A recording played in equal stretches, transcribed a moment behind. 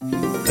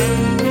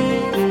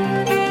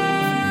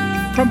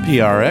From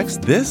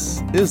PRX,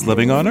 this is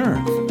Living on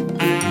Earth.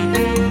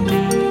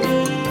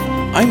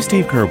 I'm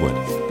Steve Curwood.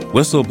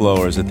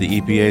 Whistleblowers at the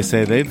EPA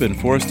say they've been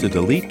forced to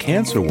delete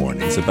cancer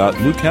warnings about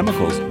new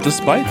chemicals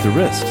despite the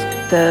risks.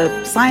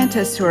 The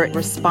scientists who are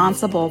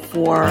responsible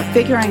for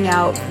figuring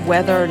out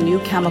whether new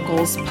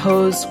chemicals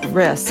pose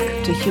risk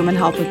to human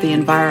health or the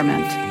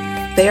environment,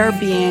 they are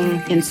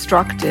being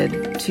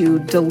instructed to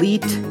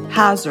delete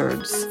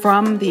hazards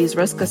from these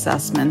risk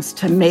assessments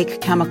to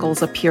make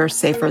chemicals appear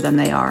safer than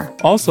they are.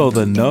 Also,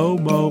 the No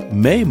Mow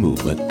May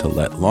movement to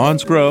let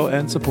lawns grow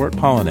and support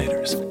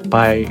pollinators.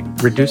 By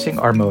reducing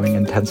our mowing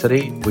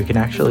intensity, we can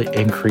actually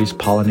increase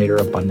pollinator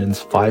abundance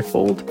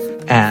fivefold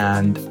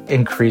and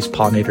increase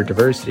pollinator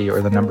diversity, or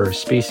the number of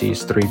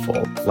species,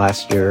 threefold.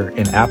 Last year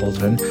in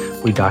Appleton,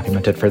 we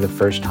documented for the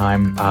first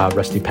time a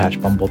rusty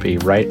patch bumblebee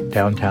right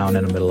downtown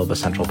in the middle of a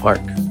central park.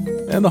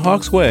 And The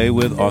Hawk's Way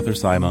with author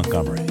Cy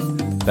Montgomery.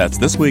 That's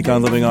this week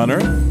on Living on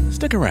Earth.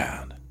 Stick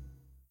around.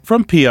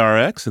 From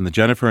PRX in the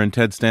Jennifer and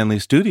Ted Stanley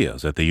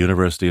studios at the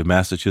University of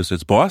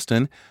Massachusetts,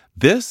 Boston,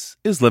 this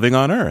is Living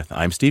on Earth.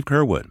 I'm Steve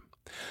Curwood.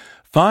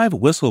 5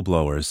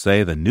 whistleblowers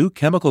say the new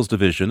chemicals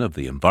division of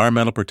the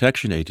Environmental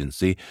Protection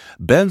Agency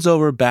bends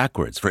over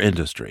backwards for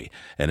industry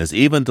and has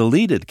even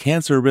deleted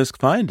cancer risk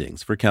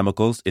findings for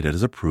chemicals it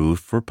has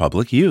approved for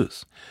public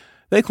use.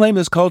 They claim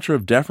this culture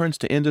of deference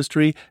to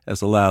industry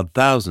has allowed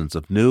thousands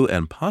of new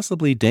and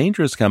possibly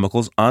dangerous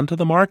chemicals onto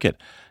the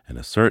market and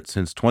assert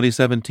since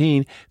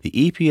 2017 the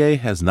EPA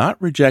has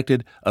not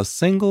rejected a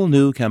single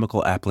new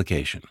chemical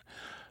application.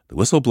 The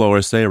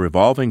whistleblowers say a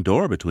revolving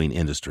door between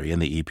industry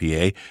and the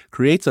EPA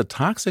creates a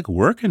toxic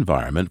work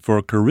environment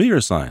for career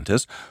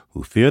scientists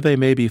who fear they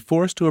may be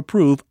forced to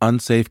approve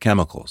unsafe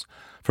chemicals.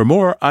 For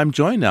more, I'm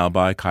joined now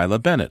by Kyla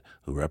Bennett,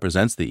 who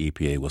represents the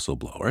EPA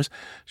whistleblowers.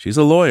 She's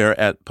a lawyer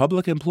at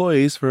Public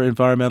Employees for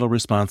Environmental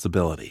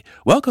Responsibility.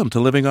 Welcome to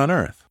Living on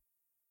Earth.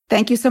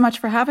 Thank you so much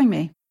for having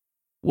me.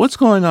 What's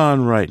going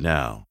on right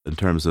now in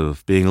terms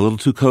of being a little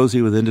too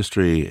cozy with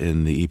industry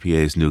in the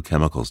EPA's new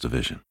chemicals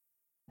division?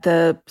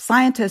 The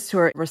scientists who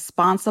are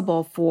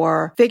responsible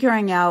for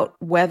figuring out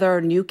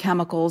whether new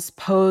chemicals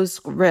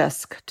pose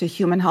risk to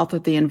human health or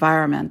the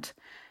environment,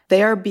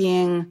 they are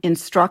being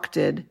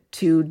instructed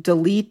to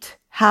delete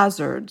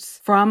hazards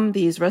from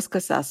these risk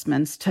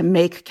assessments to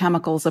make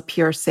chemicals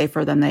appear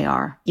safer than they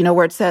are. You know,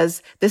 where it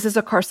says, this is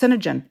a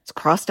carcinogen, it's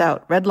crossed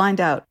out, redlined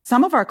out.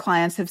 Some of our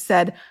clients have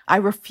said, I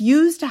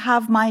refuse to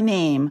have my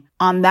name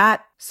on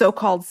that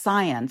so-called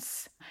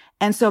science.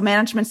 And so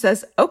management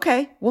says,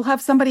 okay, we'll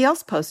have somebody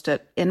else post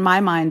it. In my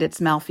mind, it's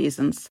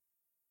malfeasance.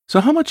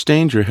 So how much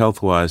danger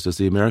health-wise does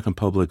the American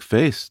public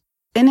face?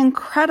 An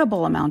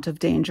incredible amount of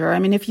danger. I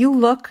mean, if you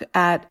look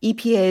at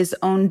EPA's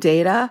own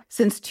data,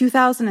 since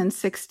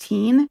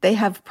 2016, they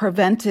have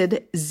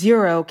prevented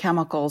 0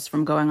 chemicals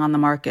from going on the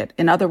market.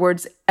 In other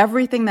words,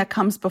 everything that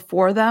comes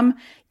before them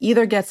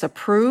either gets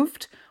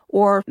approved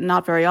or,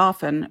 not very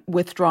often,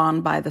 withdrawn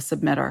by the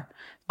submitter.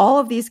 All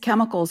of these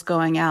chemicals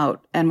going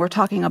out, and we're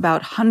talking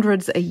about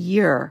hundreds a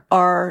year,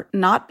 are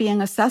not being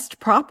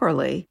assessed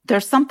properly.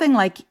 There's something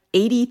like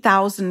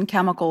 80,000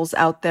 chemicals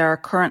out there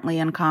currently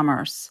in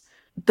commerce.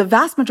 The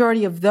vast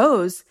majority of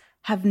those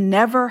have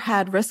never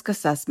had risk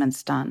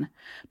assessments done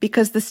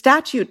because the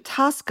statute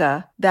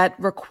TSCA that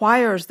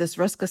requires this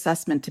risk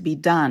assessment to be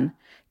done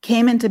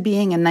came into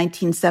being in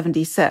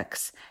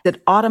 1976.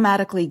 It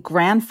automatically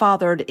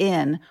grandfathered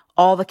in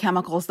all the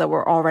chemicals that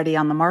were already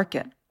on the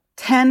market.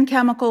 10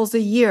 chemicals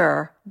a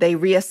year, they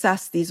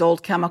reassess these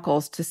old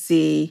chemicals to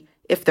see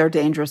if they're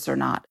dangerous or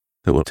not.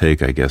 It will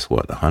take, I guess,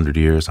 100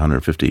 years,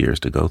 150 years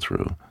to go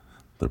through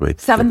the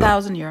rate.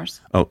 7,000 years.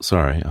 Oh,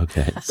 sorry.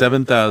 Okay.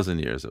 7,000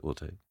 years it will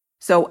take.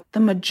 So the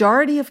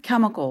majority of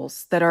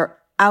chemicals that are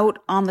out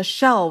on the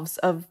shelves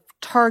of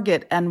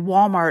Target and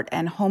Walmart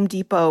and Home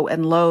Depot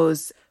and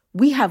Lowe's,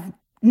 we have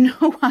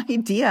no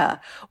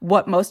idea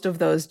what most of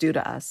those do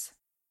to us.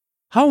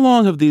 How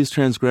long have these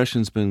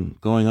transgressions been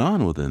going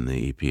on within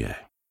the EPA?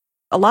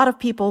 A lot of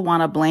people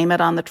want to blame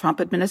it on the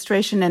Trump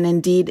administration, and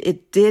indeed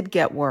it did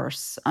get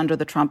worse under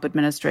the Trump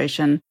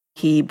administration.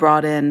 He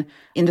brought in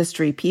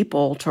industry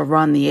people to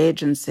run the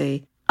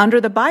agency.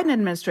 Under the Biden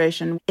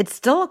administration, it's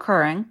still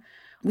occurring.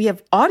 We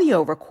have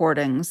audio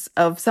recordings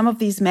of some of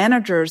these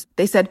managers.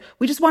 They said,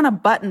 we just want a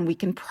button we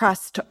can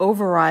press to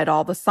override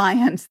all the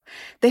science.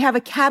 They have a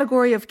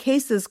category of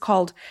cases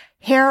called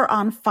hair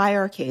on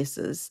fire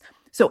cases.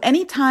 So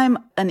anytime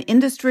an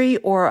industry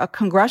or a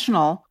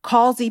congressional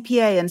calls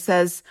EPA and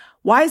says,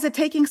 why is it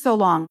taking so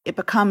long? It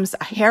becomes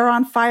a hair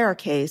on fire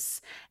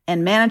case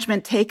and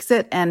management takes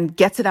it and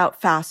gets it out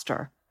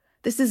faster.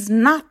 This is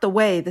not the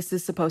way this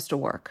is supposed to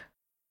work.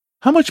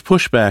 How much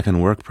pushback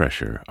and work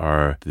pressure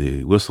are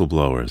the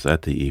whistleblowers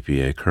at the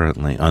EPA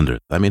currently under?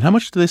 I mean, how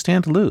much do they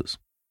stand to lose?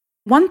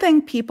 One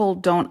thing people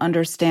don't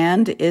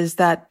understand is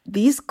that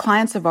these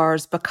clients of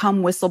ours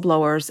become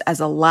whistleblowers as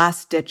a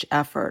last-ditch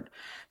effort.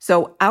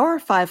 So our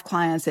 5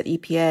 clients at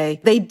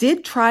EPA, they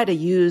did try to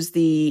use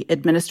the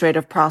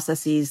administrative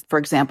processes, for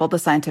example, the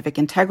scientific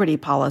integrity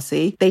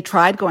policy. They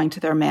tried going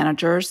to their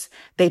managers.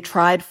 They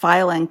tried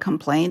filing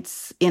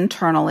complaints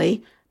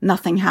internally.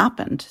 Nothing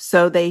happened.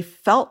 So they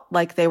felt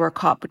like they were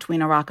caught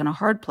between a rock and a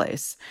hard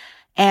place.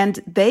 And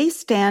they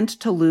stand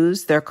to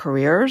lose their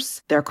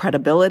careers, their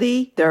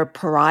credibility, their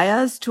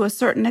pariahs to a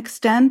certain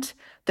extent.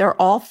 They're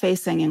all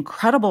facing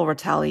incredible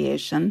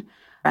retaliation.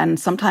 And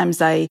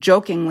sometimes I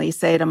jokingly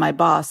say to my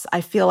boss,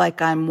 I feel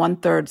like I'm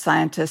 1/3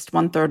 scientist,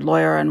 1/3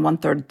 lawyer, and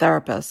 1/3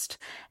 therapist.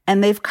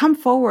 And they've come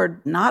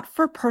forward not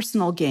for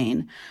personal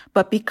gain,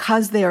 but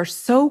because they are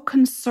so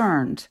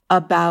concerned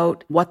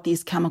about what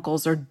these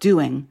chemicals are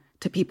doing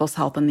to people's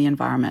health and the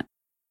environment.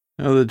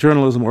 Now, the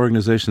journalism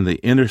organization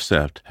The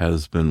Intercept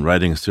has been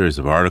writing a series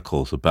of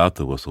articles about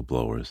the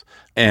whistleblowers.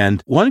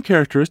 And one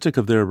characteristic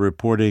of their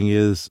reporting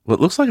is what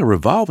looks like a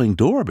revolving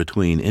door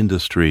between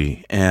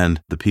industry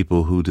and the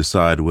people who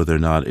decide whether or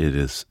not it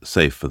is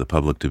safe for the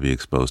public to be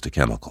exposed to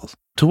chemicals.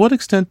 To what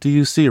extent do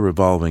you see a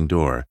revolving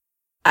door?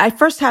 I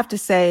first have to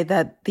say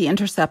that The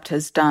Intercept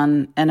has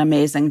done an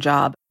amazing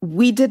job.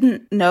 We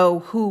didn't know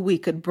who we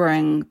could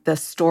bring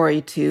this story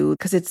to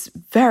because it's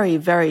very,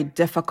 very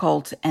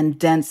difficult and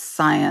dense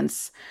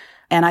science.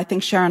 And I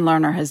think Sharon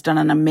Lerner has done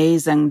an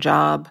amazing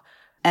job.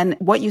 And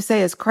what you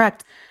say is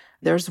correct.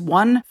 There's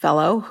one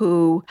fellow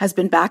who has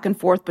been back and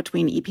forth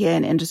between EPA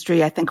and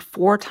industry, I think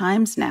 4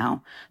 times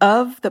now.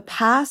 Of the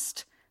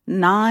past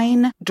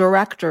 9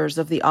 directors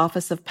of the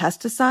Office of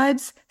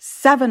Pesticides,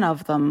 7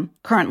 of them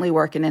currently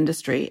work in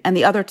industry, and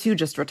the other 2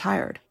 just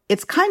retired.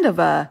 It's kind of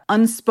a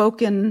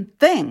unspoken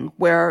thing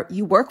where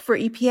you work for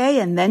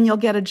EPA and then you'll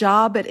get a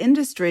job at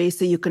industry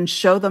so you can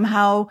show them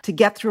how to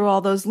get through all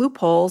those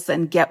loopholes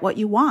and get what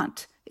you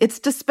want. It's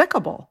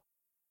despicable.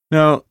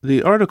 Now,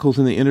 the articles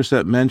in The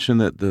Intercept mention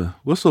that the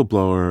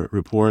whistleblower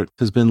report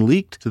has been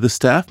leaked to the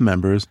staff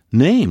members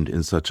named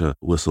in such a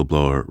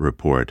whistleblower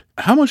report.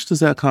 How much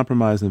does that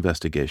compromise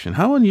investigation?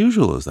 How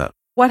unusual is that?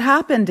 What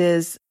happened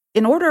is,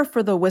 in order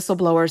for the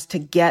whistleblowers to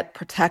get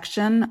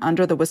protection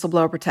under the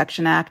Whistleblower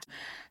Protection Act,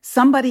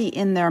 somebody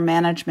in their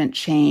management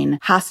chain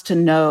has to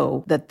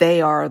know that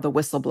they are the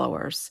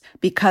whistleblowers,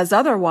 because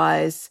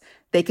otherwise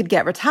they could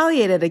get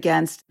retaliated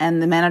against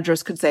and the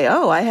managers could say,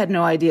 oh, I had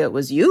no idea it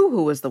was you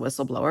who was the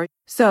whistleblower.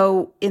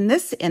 So in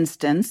this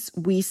instance,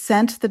 we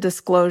sent the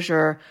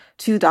disclosure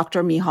to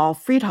Dr. Michal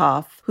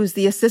Friedhoff, who's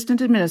the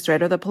assistant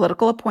administrator, the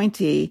political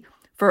appointee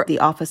for the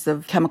Office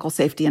of Chemical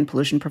Safety and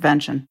Pollution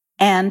Prevention.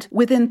 And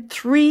within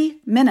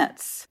 3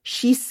 minutes,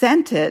 she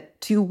sent it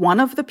to one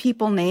of the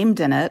people named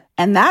in it.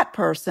 And that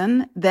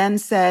person then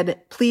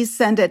said, please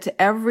send it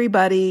to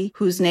everybody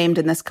who's named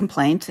in this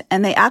complaint.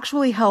 And they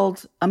actually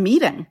held a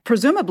meeting,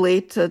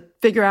 presumably to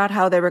figure out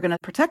how they were going to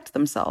protect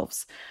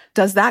themselves.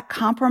 Does that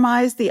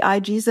compromise the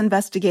IG's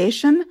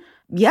investigation?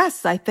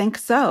 Yes, I think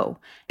so.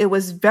 It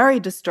was very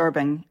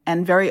disturbing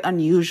and very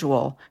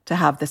unusual to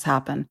have this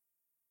happen.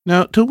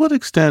 Now, to what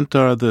extent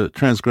are the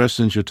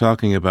transgressions you're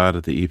talking about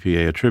at the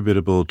EPA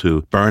attributable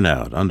to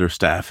burnout,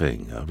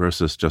 understaffing,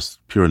 versus just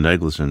pure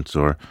negligence,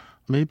 or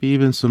maybe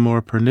even some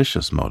more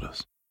pernicious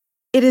motives?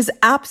 It is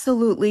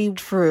absolutely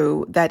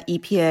true that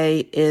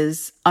EPA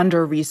is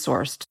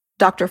under-resourced.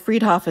 Dr.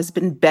 Friedhoff has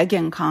been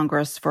begging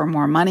Congress for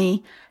more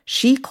money.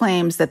 She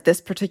claims that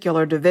this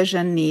particular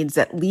division needs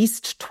at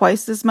least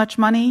twice as much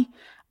money.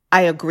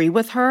 I agree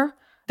with her.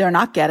 They're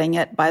not getting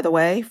it, by the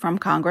way, from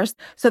Congress.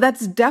 So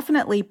that's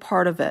definitely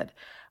part of it.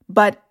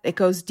 But it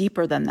goes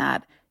deeper than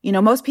that. You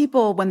know, most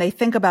people, when they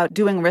think about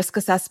doing risk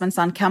assessments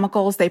on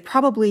chemicals, they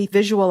probably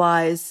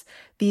visualize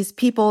these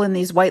people in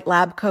these white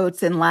lab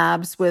coats in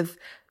labs with,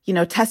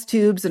 test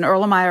tubes and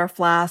Erlenmeyer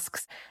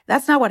flasks.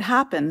 That's not what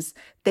happens.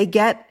 They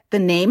get the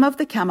name of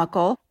the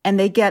chemical and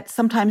they get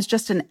sometimes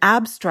just an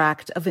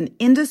abstract of an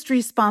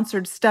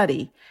industry-sponsored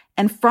study.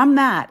 And from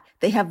that,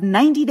 they have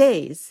 90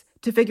 days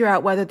to figure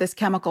out whether this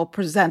chemical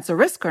presents a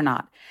risk or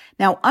not.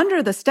 Now,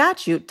 under the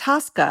statute,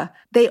 TSCA,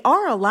 they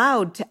are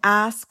allowed to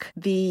ask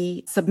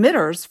the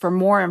submitters for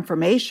more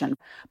information,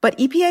 but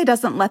EPA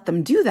doesn't let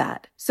them do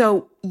that.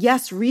 So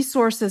yes,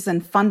 resources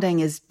and funding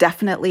is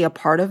definitely a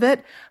part of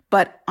it,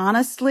 but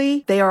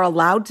honestly, they are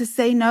allowed to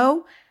say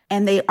no,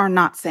 and they are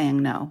not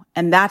saying no.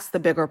 And that's the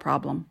bigger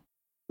problem.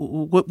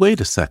 Wait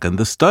a second.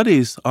 The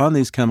studies on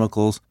these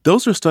chemicals,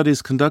 those are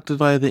studies conducted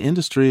by the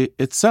industry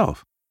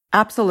itself.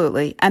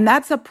 Absolutely. And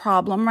that's a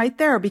problem right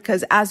there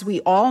because as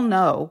we all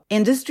know,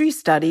 industry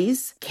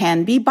studies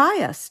can be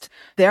biased.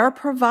 They're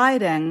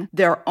providing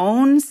their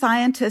own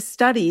scientist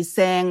studies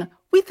saying,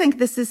 we think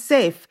this is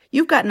safe.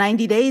 You've got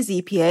 90 days,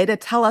 EPA, to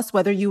tell us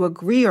whether you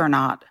agree or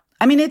not.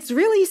 I mean, it's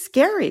really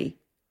scary.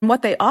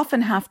 What they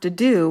often have to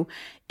do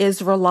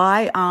is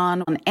rely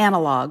on an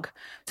analog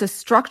to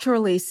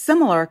structurally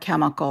similar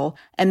chemical,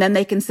 and then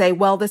they can say,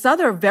 well, this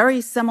other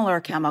very similar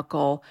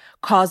chemical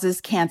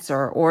causes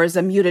cancer or is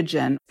a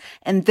mutagen,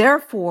 and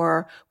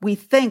therefore we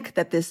think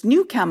that this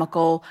new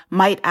chemical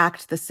might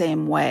act the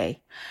same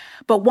way.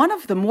 But one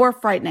of the more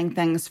frightening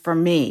things for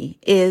me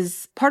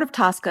is part of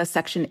TSCA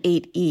Section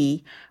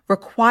 8E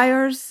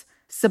requires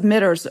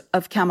submitters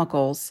of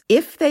chemicals,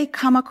 if they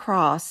come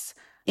across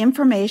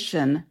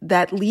information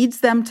that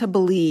leads them to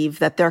believe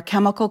that their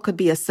chemical could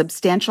be a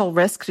substantial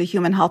risk to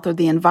human health or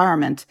the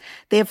environment,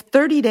 they have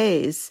 30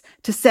 days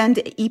to send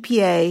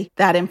EPA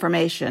that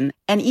information.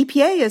 And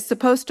EPA is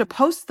supposed to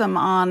post them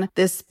on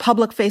this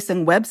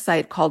public-facing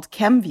website called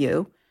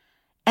ChemView,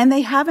 and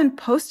they haven't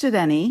posted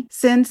any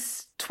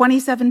since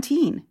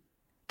 2017.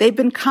 They've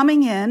been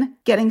coming in,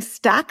 getting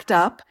stacked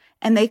up,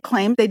 and they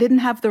claim they didn't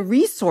have the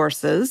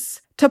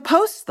resources to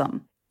post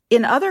them.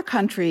 In other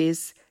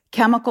countries,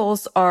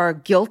 chemicals are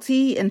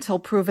guilty until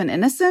proven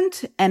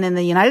innocent. And in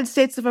the United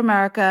States of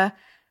America,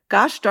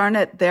 gosh darn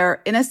it,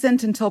 they're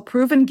innocent until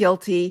proven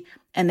guilty,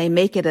 and they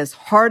make it as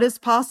hard as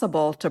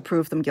possible to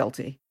prove them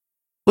guilty.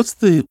 What's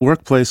the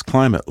workplace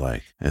climate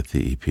like at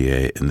the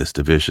EPA in this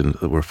division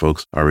where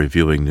folks are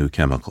reviewing new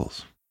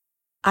chemicals?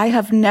 I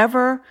have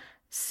never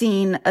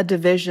seen a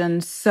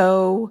division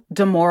so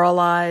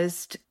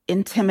demoralized,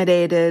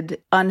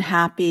 intimidated,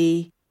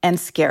 unhappy, and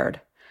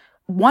scared.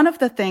 One of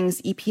the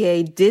things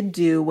EPA did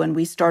do when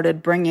we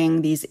started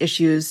bringing these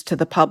issues to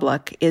the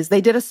public is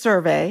they did a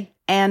survey,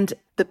 and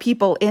the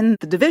people in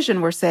the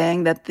division were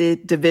saying that the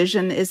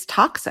division is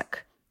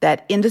toxic,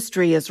 that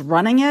industry is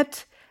running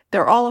it.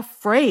 They're all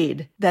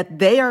afraid that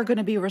they are going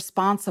to be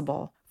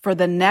responsible for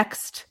the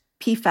next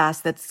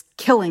PFAS that's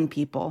killing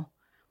people.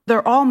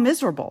 They're all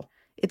miserable.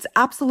 It's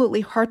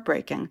absolutely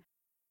heartbreaking.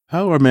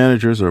 How are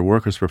managers or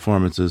workers'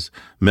 performances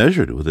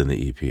measured within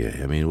the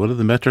EPA? I mean, what are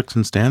the metrics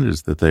and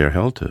standards that they are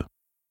held to?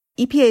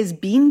 EPA's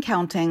bean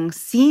counting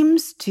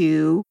seems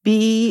to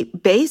be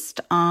based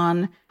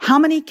on how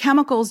many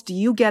chemicals do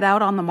you get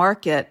out on the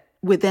market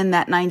within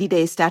that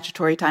 90-day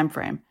statutory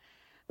timeframe.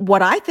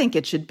 What I think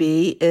it should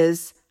be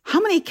is how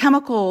many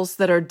chemicals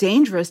that are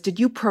dangerous did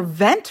you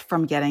prevent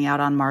from getting out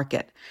on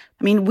market?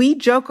 I mean, we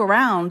joke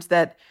around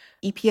that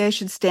EPA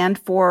should stand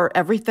for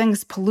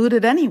everything's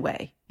polluted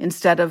anyway,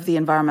 instead of the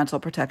Environmental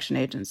Protection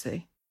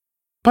Agency.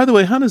 By the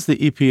way, how does the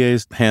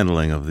EPA's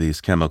handling of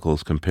these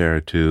chemicals compare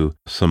to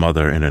some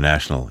other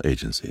international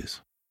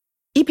agencies?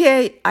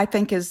 EPA, I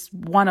think, is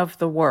one of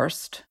the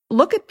worst.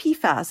 Look at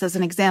PFAS as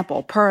an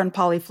example, per and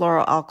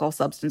polyfluoroalkyl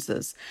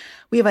substances.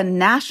 We have a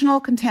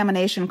national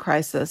contamination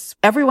crisis.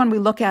 Everyone we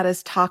look at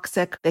is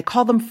toxic. They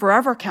call them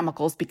forever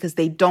chemicals because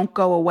they don't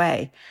go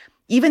away.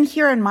 Even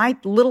here in my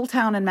little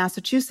town in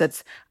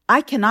Massachusetts,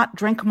 I cannot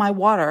drink my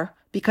water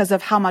because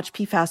of how much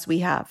PFAS we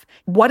have.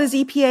 What has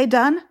EPA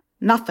done?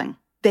 Nothing.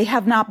 They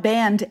have not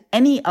banned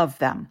any of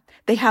them.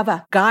 They have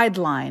a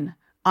guideline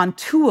on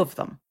 2 of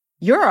them.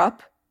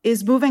 Europe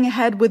is moving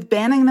ahead with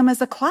banning them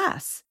as a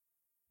class.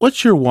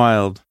 What's your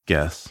wild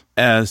guess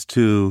as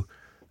to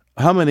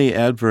how many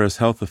adverse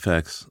health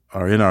effects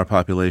are in our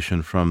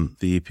population from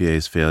the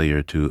EPA's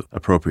failure to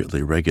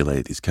appropriately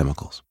regulate these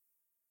chemicals?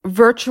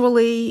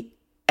 Virtually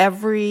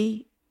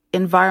every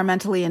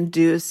environmentally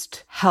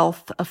induced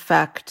health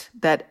effect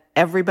that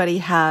everybody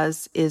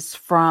has is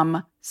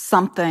from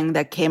something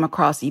that came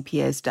across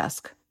EPA's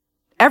desk.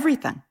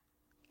 Everything,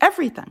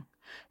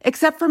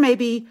 except for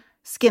maybe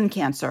skin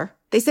cancer.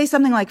 They say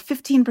something like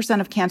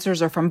 15% of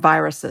cancers are from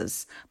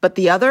viruses, but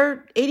the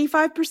other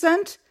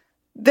 85%,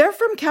 they're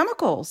from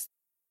chemicals.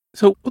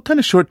 So what kind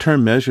of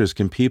short-term measures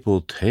can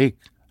people take?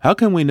 How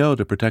can we know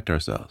to protect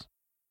ourselves?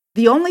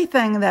 The only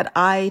thing that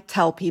I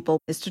tell people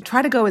is to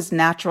try to go as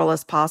natural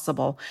as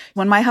possible.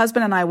 When my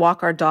husband and I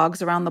walk our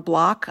dogs around the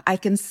block, I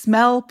can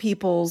smell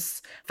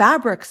people's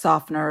fabric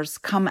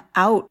softeners come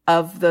out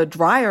of the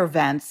dryer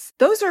vents.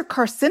 Those are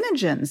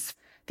carcinogens.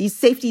 These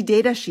safety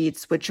data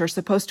sheets, which are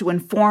supposed to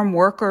inform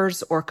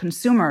workers or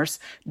consumers,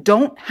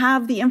 don't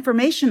have the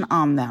information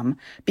on them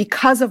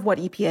because of what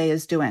EPA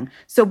is doing.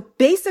 So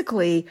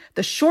basically,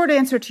 the short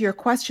answer to your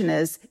question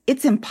is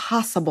it's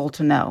impossible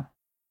to know.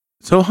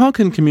 So how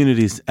can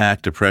communities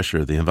act to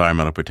pressure the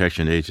Environmental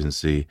Protection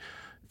Agency?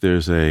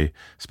 There's a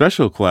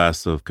special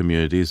class of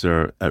communities that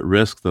are at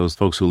risk, those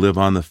folks who live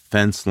on the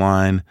fence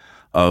line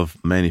of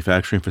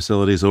manufacturing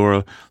facilities,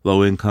 or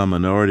low-income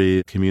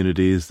minority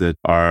communities that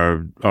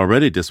are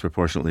already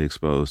disproportionately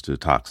exposed to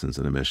toxins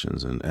and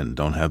emissions and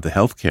don't have the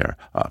health care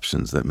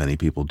options that many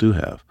people do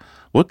have.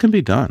 What can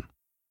be done?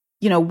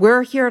 You know,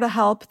 we're here to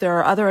help. There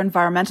are other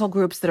environmental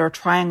groups that are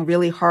trying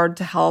really hard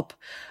to help,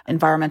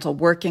 Environmental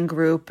Working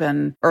Group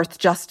and Earth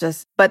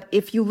Justice. But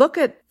if you look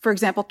at, for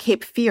example,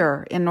 Cape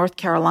Fear in North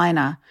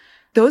Carolina,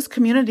 those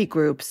community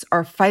groups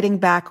are fighting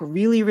back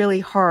really, really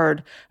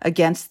hard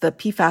against the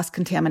PFAS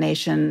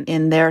contamination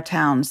in their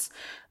towns.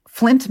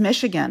 Flint,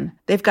 Michigan,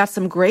 they've got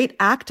some great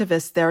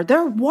activists there.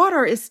 Their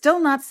water is still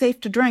not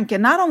safe to drink.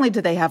 And not only do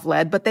they have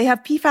lead, but they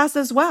have PFAS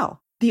as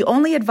well. The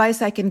only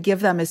advice I can give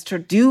them is to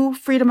do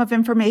Freedom of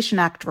Information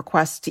Act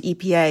requests to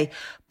EPA.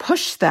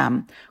 Push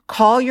them.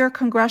 Call your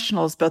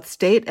congressionals, both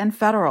state and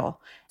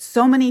federal.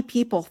 So many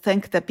people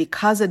think that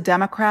because a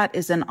Democrat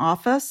is in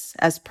office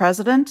as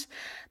president,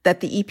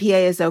 that the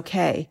EPA is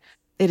okay.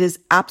 It is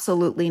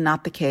absolutely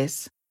not the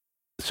case.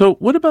 So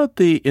what about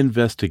the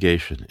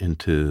investigation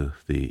into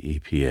the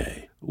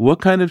EPA?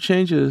 What kind of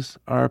changes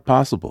are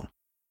possible?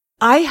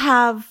 I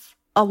have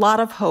a lot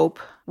of hope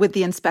with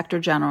the Inspector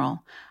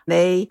General.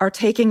 They are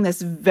taking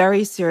this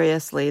very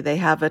seriously. They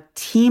have a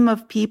team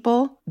of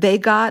people. They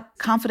got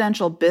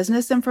confidential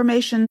business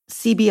information,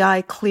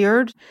 CBI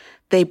cleared.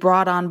 They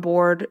brought on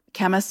board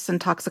chemists and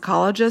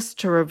toxicologists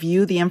to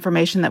review the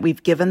information that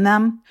we've given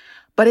them.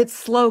 But it's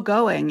slow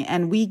going,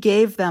 and we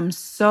gave them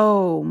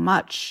so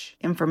much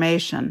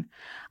information.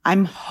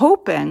 I'm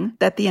hoping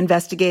that the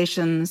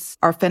investigations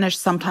are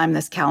finished sometime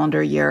this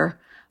calendar year.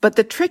 But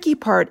the tricky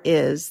part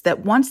is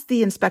that once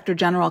the Inspector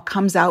General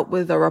comes out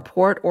with a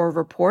report or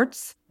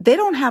reports, they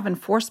don't have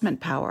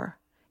enforcement power.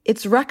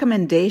 It's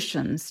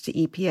recommendations to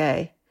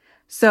EPA.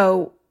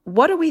 So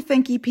what do we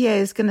think EPA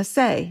is going to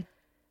say?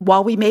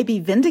 While we may be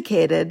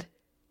vindicated,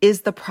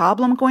 is the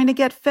problem going to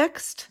get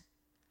fixed?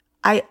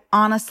 I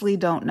honestly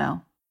don't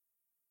know.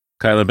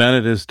 Kyla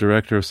Bennett is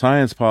Director of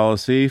Science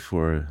Policy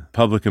for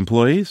Public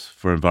Employees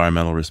for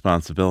Environmental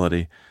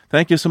Responsibility.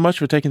 Thank you so much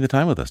for taking the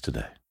time with us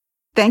today.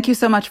 Thank you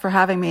so much for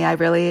having me. I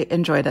really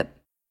enjoyed it.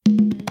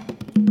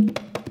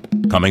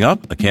 Coming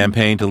up, a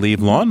campaign to leave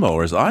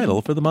lawnmowers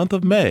idle for the month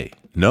of May.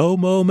 No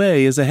Mow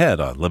May is ahead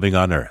on Living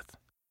on Earth.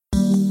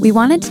 We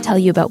wanted to tell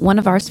you about one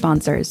of our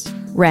sponsors,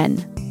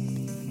 Wren.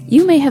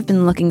 You may have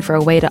been looking for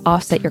a way to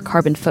offset your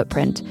carbon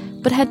footprint,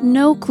 but had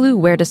no clue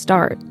where to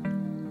start.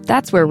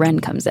 That's where Wren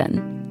comes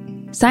in.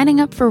 Signing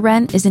up for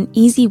Wren is an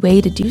easy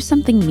way to do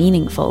something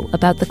meaningful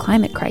about the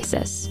climate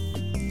crisis.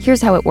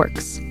 Here's how it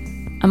works.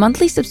 A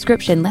monthly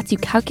subscription lets you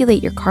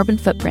calculate your carbon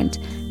footprint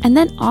and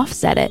then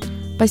offset it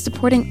by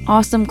supporting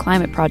awesome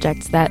climate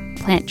projects that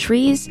plant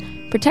trees,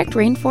 protect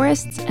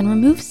rainforests, and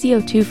remove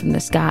CO2 from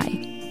the sky.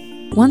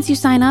 Once you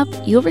sign up,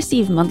 you'll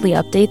receive monthly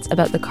updates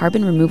about the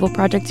carbon removal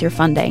projects you're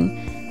funding,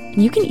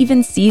 and you can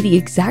even see the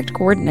exact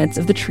coordinates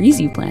of the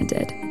trees you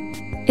planted.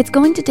 It's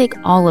going to take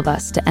all of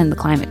us to end the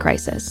climate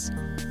crisis.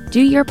 Do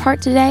your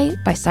part today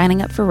by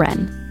signing up for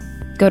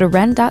Wren. Go to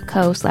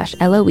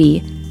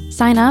wren.co/LOE,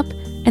 sign up,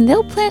 and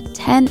they'll plant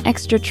 10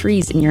 extra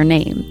trees in your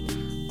name.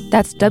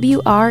 That's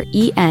WREN.co/LOE.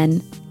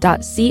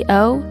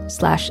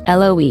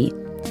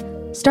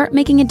 Start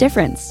making a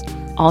difference.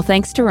 All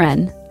thanks to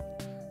Wren.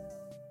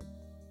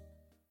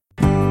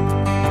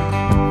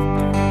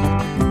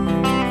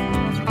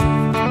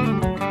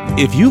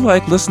 If you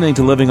like listening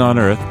to Living on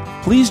Earth,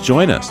 please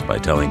join us by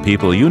telling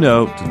people you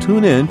know to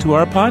tune in to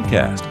our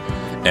podcast.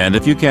 And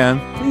if you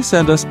can, please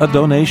send us a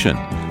donation.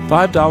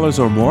 $5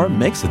 or more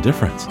makes a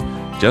difference.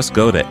 Just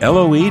go to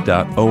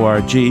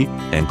loe.org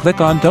and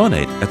click on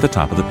Donate at the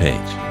top of the page.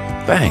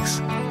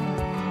 Thanks.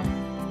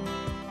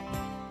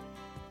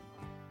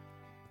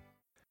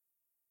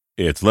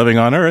 It's Living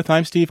on Earth.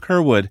 I'm Steve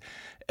Curwood.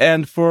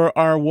 And for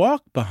our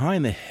walk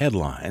behind the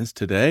headlines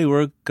today,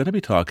 we're going to be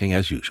talking,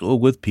 as usual,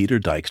 with Peter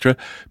Dykstra.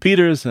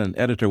 Peter's an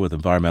editor with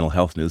Environmental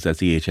Health News.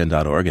 That's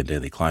ehn.org and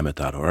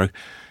dailyclimate.org.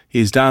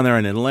 He's down there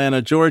in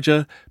Atlanta,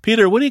 Georgia.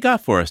 Peter, what do you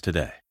got for us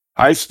today?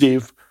 Hi,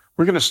 Steve.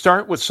 We're going to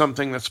start with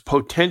something that's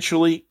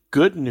potentially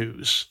good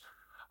news.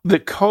 The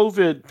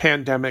COVID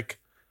pandemic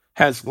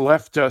has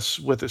left us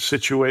with a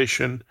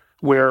situation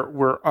where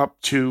we're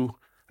up to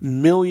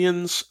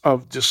millions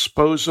of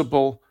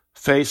disposable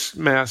face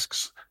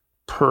masks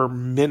per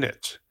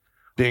minute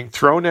being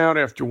thrown out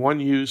after one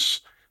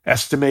use,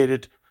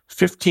 estimated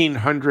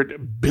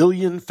 1,500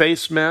 billion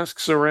face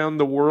masks around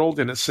the world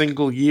in a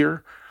single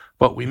year.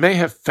 But we may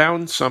have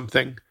found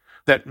something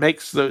that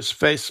makes those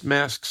face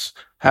masks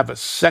have a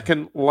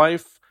second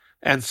life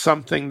and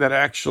something that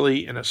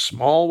actually, in a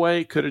small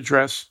way, could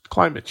address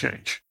climate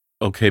change.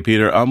 Okay,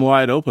 Peter, I'm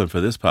wide open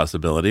for this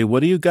possibility. What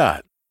do you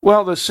got?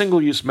 Well, the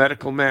single-use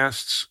medical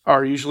masks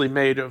are usually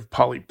made of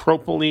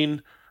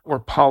polypropylene or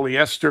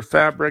polyester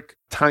fabric,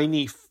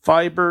 tiny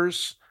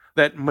fibers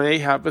that may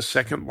have a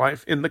second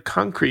life in the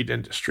concrete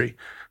industry.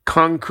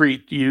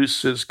 Concrete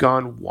use has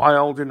gone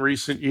wild in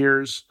recent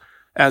years.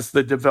 As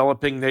the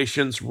developing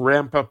nations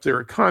ramp up their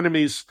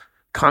economies,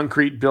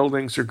 concrete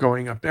buildings are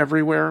going up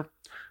everywhere.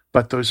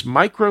 But those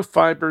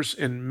microfibers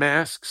in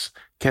masks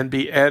can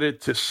be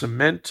added to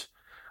cement.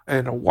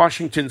 And a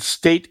Washington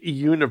State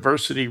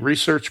University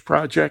research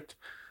project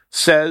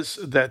says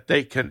that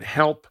they can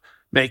help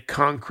make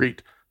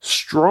concrete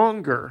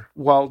stronger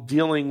while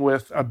dealing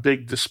with a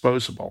big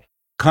disposable.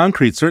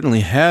 Concrete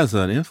certainly has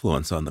an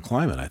influence on the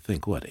climate. I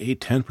think,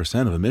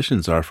 8-10% of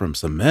emissions are from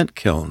cement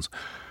kilns.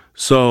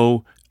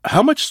 So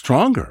how much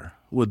stronger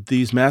would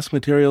these mask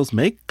materials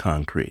make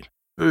concrete?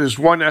 There's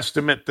one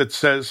estimate that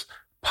says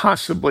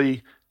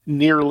possibly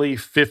nearly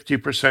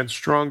 50%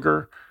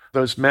 stronger.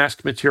 Those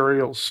mask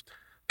materials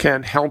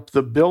can help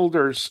the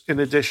builders in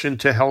addition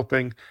to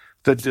helping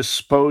the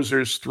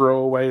disposers throw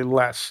away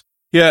less.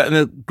 Yeah, and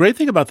the great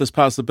thing about this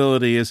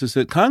possibility is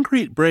that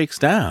concrete breaks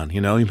down.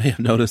 You may have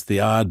noticed the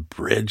odd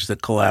bridge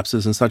that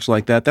collapses and such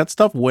like that. That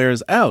stuff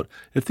wears out.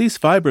 If these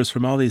fibers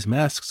from all these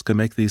masks can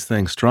make these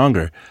things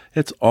stronger,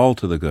 it's all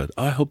to the good.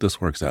 I hope this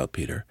works out,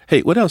 Peter.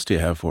 Hey, what else do you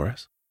have for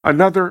us?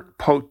 Another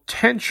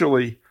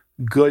potentially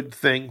good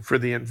thing for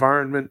the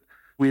environment.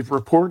 We've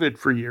reported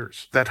for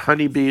years that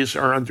honeybees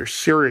are under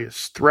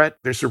serious threat.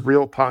 There's a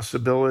real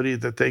possibility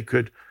that they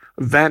could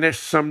vanish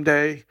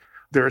someday.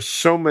 There are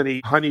so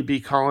many honeybee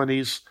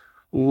colonies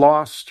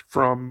lost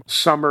from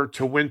summer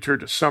to winter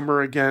to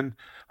summer again,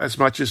 as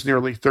much as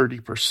nearly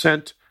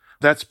 30%.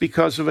 That's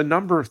because of a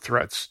number of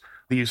threats: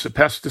 the use of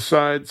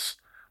pesticides,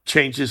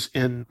 changes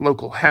in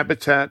local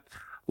habitat,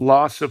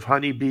 loss of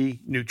honeybee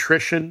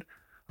nutrition.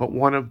 But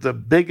one of the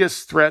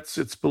biggest threats,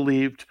 it's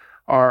believed,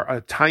 are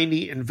a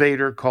tiny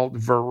invader called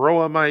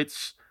varroa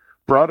mites,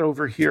 brought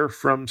over here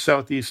from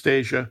Southeast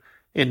Asia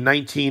in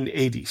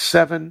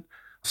 1987.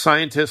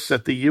 Scientists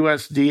at the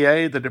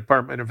USDA, the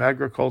Department of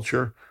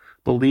Agriculture,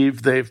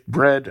 believe they've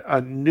bred a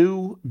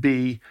new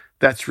bee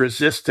that's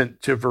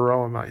resistant to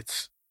varroa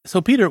mites. So,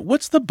 Peter,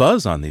 what's the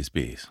buzz on these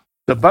bees?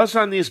 The buzz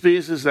on these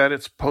bees is that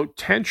it's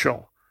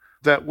potential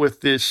that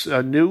with this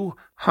new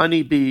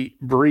honeybee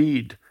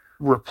breed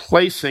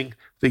replacing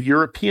the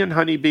European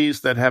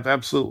honeybees that have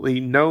absolutely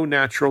no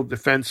natural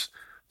defense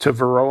to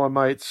varroa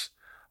mites,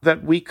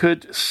 that we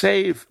could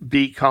save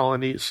bee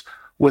colonies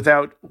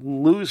without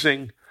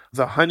losing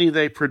the honey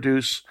they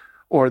produce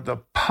or the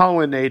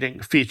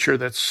pollinating feature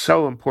that's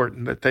so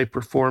important that they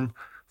perform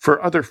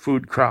for other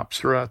food crops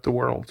throughout the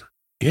world.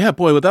 Yeah,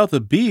 boy, without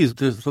the bees,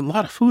 there's a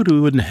lot of food we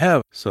wouldn't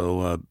have.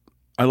 So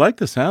I like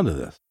the sound of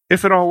this.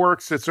 If it all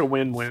works, it's a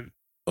win-win.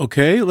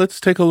 Okay, let's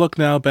take a look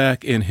now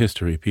back in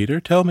history, Peter.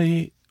 Tell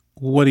me,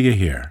 what do you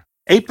hear?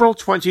 April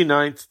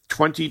 29th,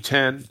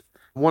 2010,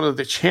 one of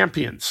the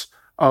champions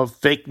of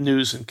fake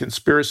news and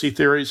conspiracy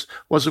theories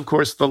was, of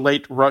course, the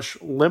late Rush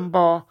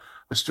Limbaugh.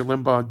 Mr.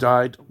 Limbaugh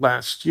died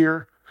last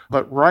year.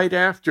 But right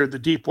after the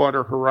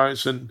Deepwater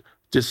Horizon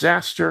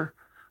disaster,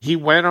 he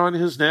went on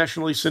his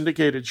nationally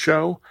syndicated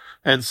show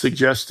and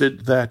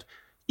suggested that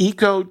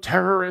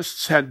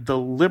eco-terrorists had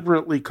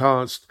deliberately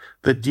caused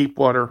the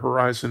Deepwater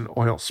Horizon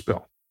oil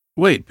spill.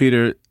 Wait,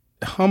 Peter,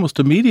 almost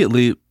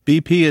immediately,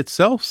 BP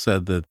itself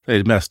said that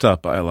they'd messed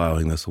up by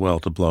allowing this well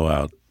to blow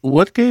out.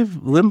 What gave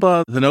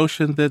Limbaugh the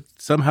notion that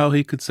somehow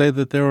he could say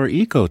that there were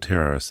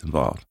eco-terrorists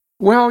involved?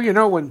 Well,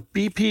 when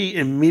BP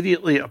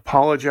immediately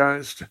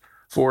apologized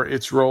for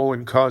its role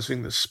in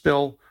causing the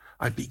spill,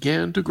 I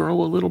began to grow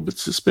a little bit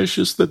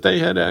suspicious that they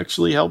had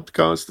actually helped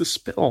cause the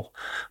spill.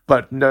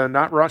 But no,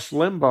 not Rush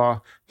Limbaugh.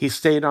 He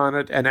stayed on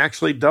it and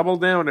actually doubled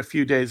down a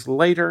few days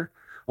later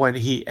when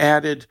he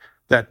added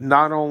that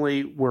not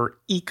only were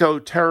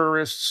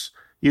eco-terrorists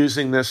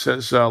using this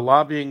as a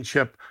lobbying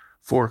chip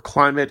for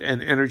climate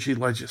and energy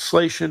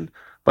legislation,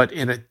 but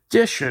in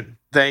addition,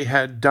 they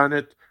had done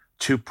it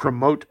to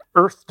promote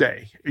Earth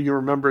Day. You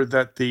remember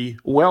that the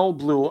well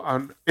blew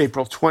on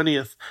April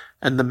 20th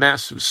and the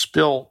massive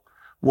spill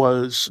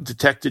was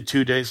detected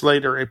 2 days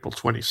later, April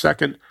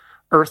 22nd,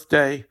 Earth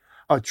Day,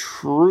 a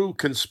true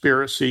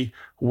conspiracy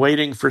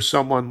waiting for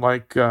someone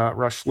like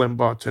Rush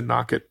Limbaugh to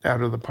knock it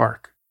out of the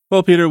park.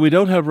 Well, Peter, we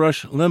don't have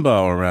Rush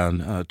Limbaugh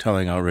around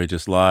telling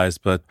outrageous lies,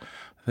 but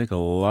I think a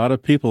lot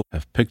of people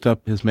have picked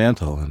up his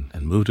mantle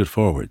and moved it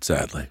forward,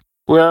 sadly.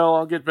 Well,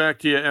 I'll get back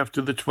to you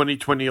after the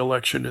 2020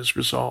 election is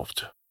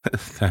resolved.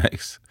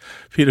 Thanks.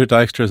 Peter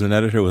Dykstra is an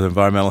editor with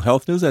Environmental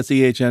Health News. That's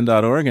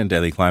ehn.org and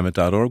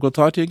dailyclimate.org. We'll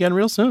talk to you again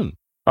real soon.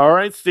 All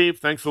right, Steve.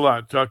 Thanks a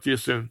lot. Talk to you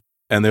soon.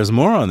 And there's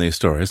more on these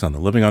stories on the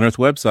Living on Earth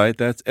website.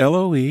 That's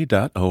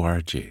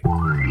LOE.org.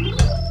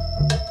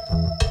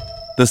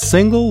 The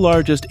single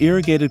largest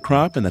irrigated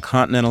crop in the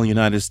continental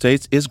United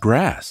States is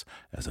grass,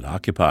 as it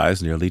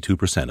occupies nearly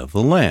 2% of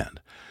the land.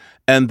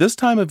 And this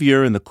time of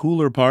year in the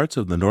cooler parts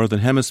of the northern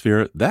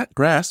hemisphere, that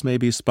grass may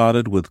be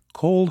spotted with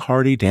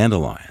cold-hardy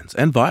dandelions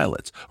and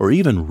violets, or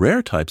even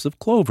rare types of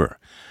clover.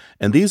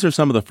 And these are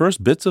some of the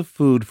first bits of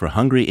food for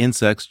hungry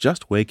insects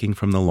just waking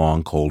from the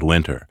long, cold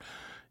winter.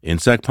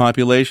 Insect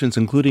populations,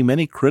 including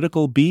many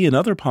critical bee and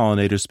other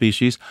pollinator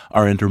species,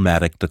 are in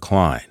dramatic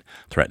decline,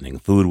 threatening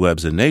food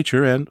webs in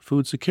nature and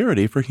food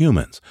security for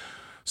humans.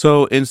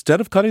 So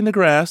instead of cutting the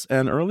grass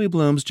and early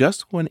blooms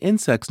just when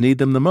insects need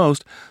them the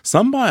most,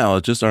 some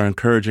biologists are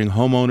encouraging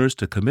homeowners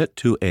to commit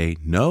to a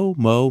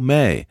no-mow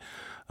May.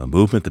 A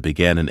movement that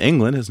began in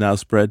England has now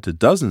spread to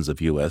dozens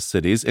of U.S.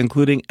 cities,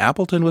 including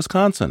Appleton,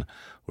 Wisconsin,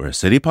 where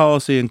city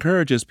policy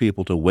encourages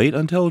people to wait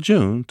until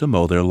June to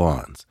mow their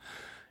lawns.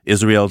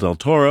 Israel Del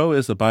Toro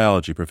is a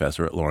biology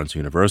professor at Lawrence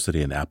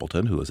University in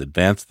Appleton who has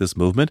advanced this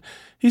movement.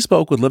 He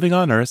spoke with Living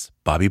on Earth's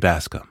Bobby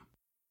Bascom.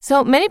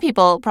 So many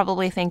people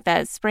probably think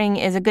that spring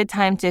is a good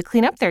time to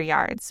clean up their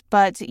yards,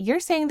 but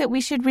you're saying that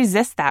we should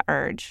resist that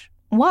urge.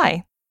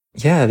 Why?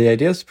 Yeah, the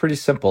idea is pretty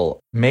simple.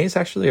 May is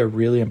actually a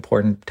really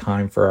important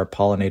time for our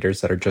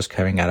pollinators that are just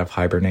coming out of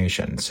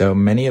hibernation. So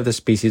many of the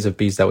species of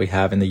bees that we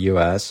have in the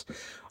U.S.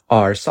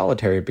 are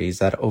solitary bees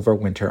that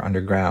overwinter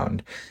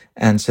underground.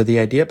 And so the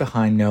idea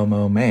behind No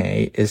Mow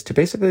May is to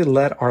basically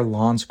let our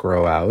lawns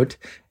grow out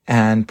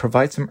and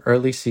provide some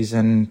early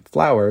season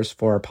flowers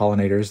for our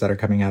pollinators that are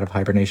coming out of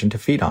hibernation to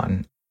feed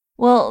on.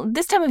 Well,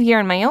 this time of year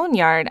in my own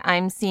yard,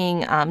 I'm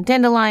seeing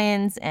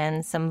dandelions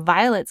and some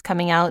violets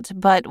coming out.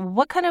 But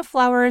what kind of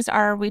flowers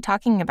are we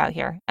talking about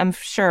here? I'm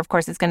sure, of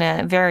course, it's going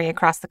to vary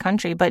across the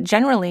country. But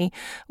generally,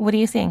 what are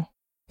you seeing?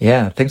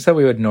 Yeah, things that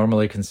we would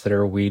normally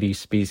consider weedy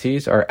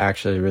species are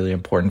actually really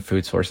important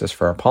food sources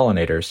for our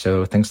pollinators.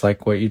 So things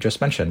like what you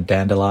just mentioned,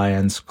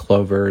 dandelions,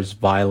 clovers,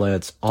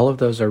 violets, all of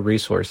those are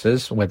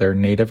resources, whether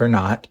native or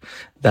not,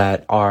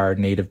 that our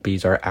native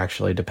bees are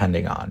actually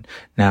depending on.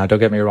 Now, don't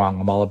get me wrong,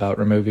 I'm all about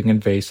removing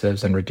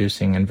invasives and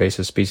reducing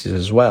invasive species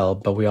as well,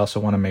 but we also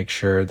want to make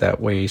sure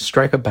that we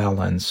strike a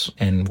balance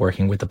in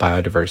working with the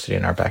biodiversity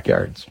in our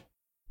backyards.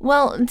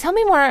 Well, tell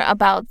me more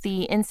about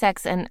the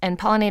insects and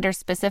pollinators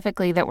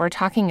specifically that we're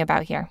talking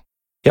about here.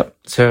 Yep.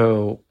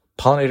 So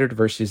pollinator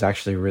diversity is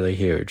actually really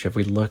huge. If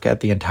we look at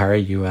the entire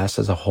U.S.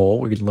 as a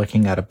whole, we're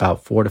looking at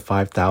about 4,000 to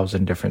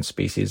 5,000 different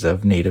species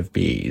of native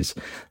bees.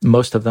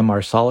 Most of them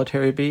are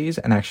solitary bees,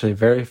 and actually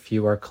very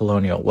few are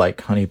colonial,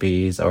 like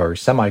honeybees, or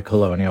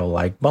semi-colonial,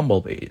 like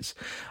bumblebees.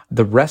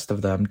 The rest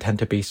of them tend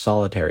to be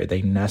solitary.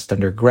 They nest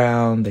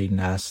underground, they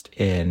nest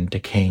in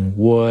decaying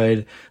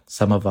wood.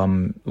 Some of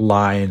them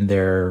line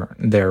their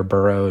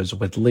burrows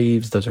with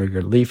leaves. Those are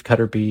your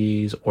leafcutter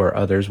bees, or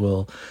others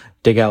will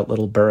dig out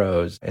little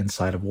burrows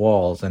inside of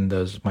walls, and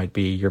those might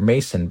be your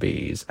mason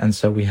bees. And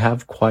so we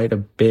have quite a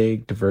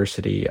big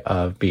diversity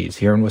of bees.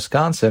 Here in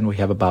Wisconsin, we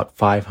have about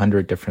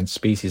 500 different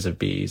species of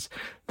bees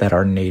that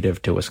are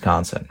native to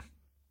Wisconsin.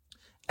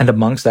 And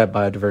amongst that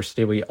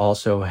biodiversity, we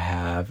also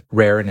have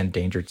rare and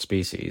endangered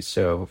species.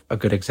 So a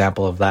good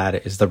example of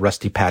that is the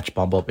rusty patch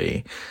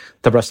bumblebee.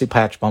 The rusty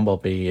patch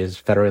bumblebee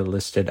is federally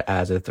listed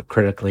as a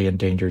critically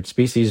endangered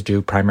species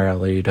due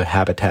primarily to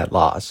habitat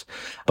loss.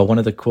 But one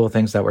of the cool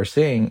things that we're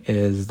seeing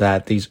is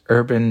that these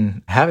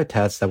urban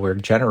habitats that we're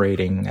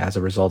generating as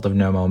a result of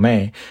No Mow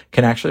May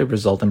can actually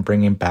result in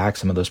bringing back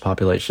some of those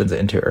populations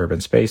into urban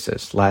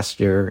spaces.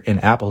 Last year in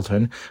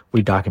Appleton,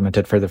 we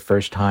documented for the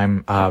first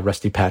time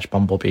rusty patch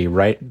bumblebee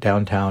right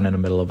downtown in the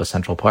middle of a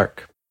central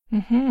park.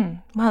 Mm-hmm.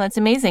 Wow, that's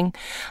amazing.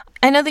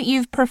 I know that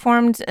you've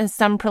performed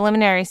some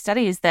preliminary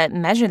studies that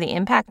measure the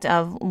impact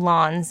of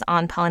lawns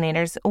on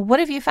pollinators. What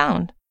have you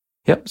found?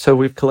 Yep. So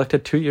we've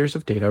collected 2 years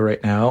of data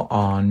right now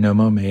on No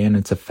Mow May and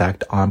its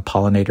effect on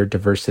pollinator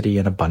diversity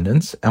and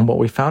abundance. And what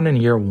we found in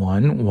year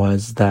one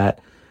was that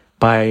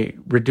by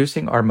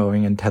reducing our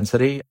mowing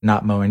intensity,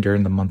 not mowing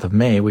during the month of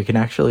May, we can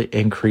actually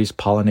increase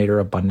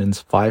pollinator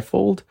abundance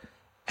 5-fold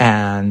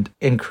and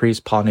increase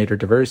pollinator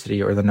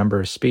diversity, or the number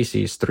of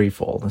species,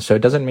 3-fold. So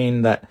it doesn't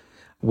mean that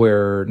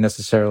we're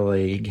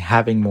necessarily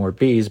having more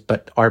bees,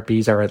 but our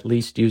bees are at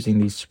least using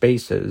these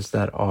spaces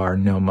that are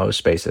no-mow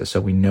spaces.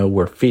 So we know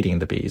we're feeding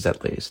the bees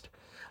at least.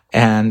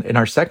 And in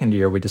our second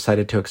year, we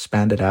decided to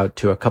expand it out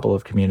to a couple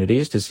of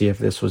communities to see if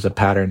this was a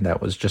pattern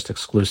that was just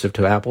exclusive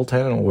to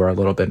Appleton or a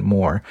little bit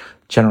more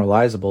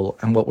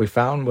generalizable. And what we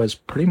found was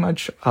pretty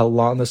much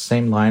along the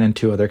same line in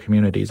 2 other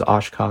communities,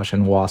 Oshkosh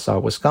and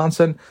Wausau,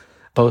 Wisconsin.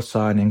 Both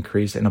saw an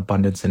increase in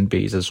abundance in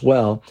bees as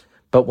well.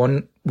 But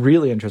one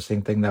really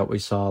interesting thing that we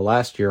saw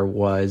last year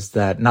was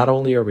that not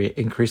only are we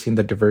increasing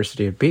the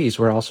diversity of bees,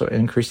 we're also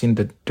increasing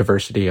the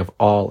diversity of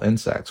all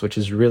insects, which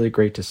is really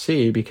great to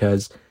see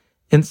because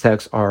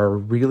insects are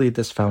really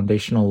this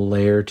foundational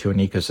layer to an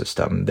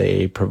ecosystem.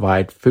 They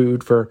provide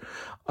food for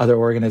other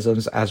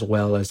organisms as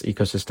well as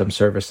ecosystem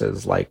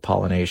services like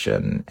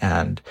pollination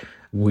and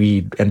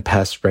weed and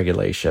pest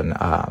regulation.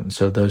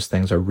 So those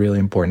things are really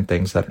important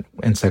things that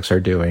insects are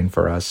doing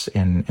for us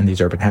in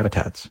these urban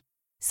habitats.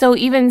 So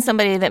even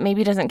somebody that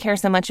maybe doesn't care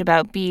so much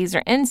about bees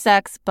or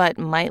insects, but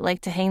might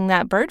like to hang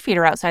that bird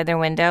feeder outside their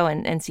window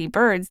and see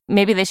birds,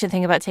 maybe they should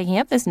think about taking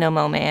up this No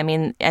Mow May. I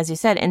mean, as you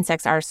said,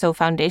 insects are so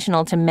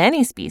foundational to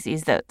many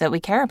species that we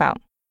care about.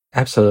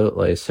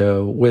 Absolutely.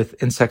 So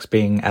with insects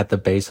being at the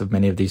base of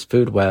many of these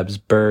food webs,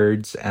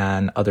 birds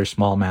and other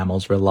small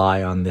mammals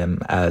rely on them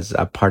as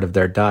a part of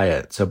their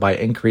diet. So by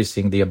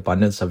increasing the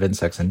abundance of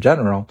insects in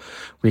general,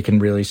 we can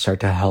really start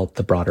to help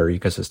the broader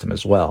ecosystem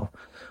as well.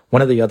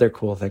 One of the other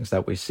cool things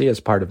that we see as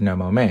part of No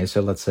Mow May,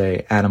 so let's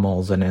say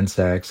animals and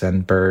insects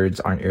and birds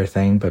aren't your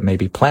thing, but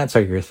maybe plants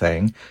are your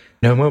thing.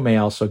 No Mow May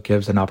also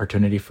gives an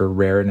opportunity for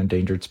rare and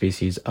endangered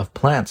species of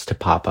plants to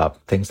pop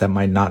up, things that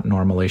might not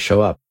normally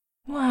show up.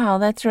 Wow,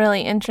 that's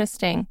really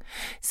interesting.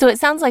 So it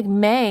sounds like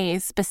May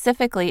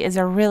specifically is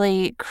a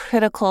really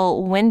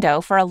critical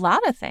window for a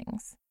lot of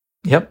things.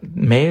 Yep,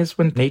 May is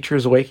when nature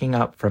is waking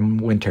up from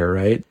winter,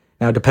 right?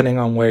 Now, depending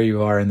on where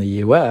you are in the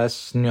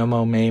U.S., No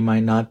Mow May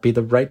might not be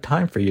the right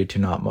time for you to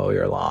not mow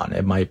your lawn.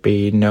 It might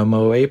be No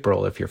Mow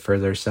April if you're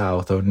further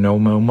south, or No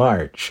Mow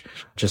March,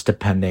 just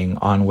depending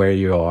on where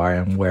you are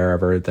and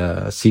wherever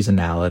the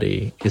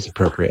seasonality is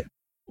appropriate.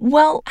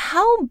 Well,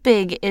 how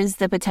big is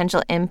the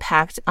potential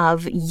impact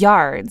of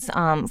yards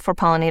for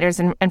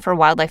pollinators and for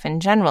wildlife in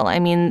general? I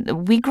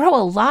mean, we grow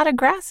a lot of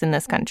grass in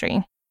this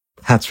country.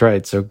 That's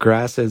right. So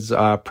grass is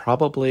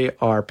probably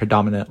our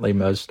predominantly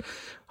most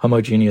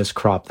homogeneous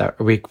crop that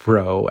we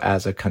grow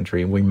as a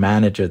country. We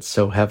manage it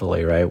so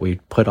heavily, right?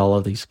 We put all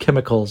of these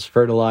chemicals,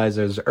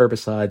 fertilizers,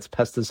 herbicides,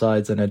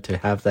 pesticides in it to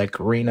have that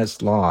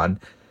greenest lawn.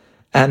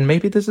 And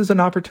maybe this is an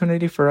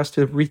opportunity for us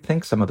to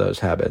rethink some of those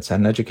habits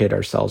and educate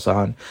ourselves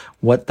on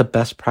what the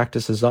best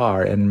practices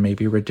are, and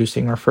maybe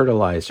reducing our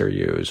fertilizer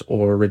use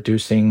or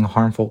reducing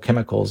harmful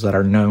chemicals that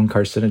are known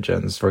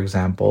carcinogens. For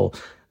example,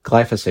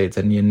 glyphosates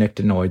and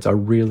neonicotinoids are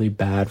really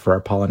bad for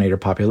our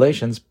pollinator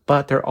populations,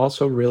 but they're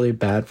also really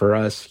bad for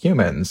us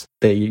humans.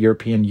 The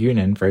European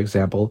Union, for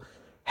example,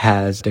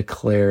 has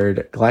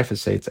declared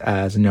glyphosates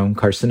as known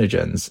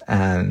carcinogens,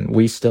 and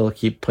we still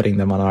keep putting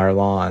them on our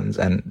lawns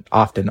and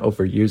often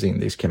overusing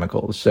these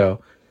chemicals.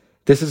 So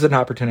this is an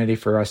opportunity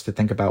for us to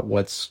think about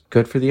what's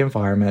good for the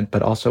environment,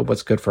 but also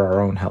what's good for our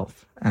own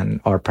health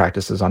and our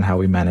practices on how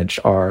we manage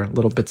our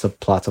little bits of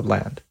plots of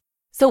land.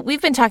 So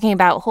we've been talking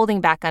about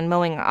holding back on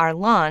mowing our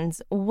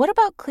lawns. What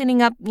about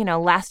cleaning up,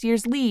 last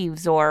year's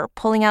leaves or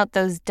pulling out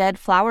those dead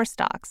flower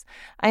stalks?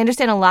 I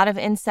understand a lot of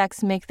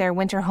insects make their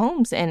winter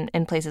homes in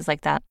places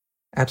like that.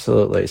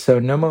 Absolutely. So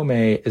No Mow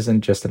May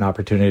isn't just an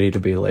opportunity to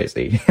be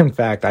lazy. In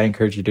fact, I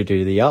encourage you to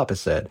do the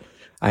opposite.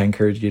 I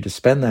encourage you to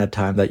spend that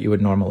time that you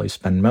would normally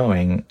spend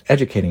mowing,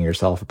 educating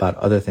yourself about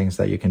other things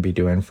that you can be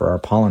doing for our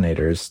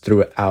pollinators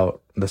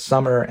throughout the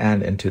summer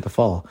and into the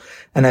fall.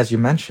 And as you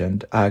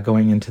mentioned,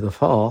 going into the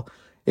fall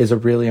is a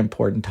really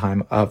important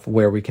time of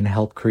where we can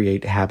help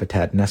create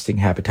habitat, nesting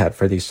habitat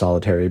for these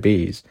solitary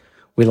bees.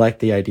 We like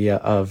the idea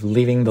of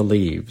leaving the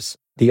leaves.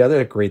 The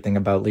other great thing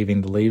about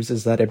leaving the leaves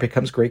is that it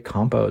becomes great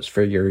compost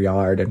for your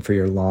yard and for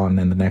your lawn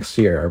in the next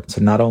year.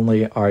 So not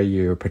only are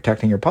you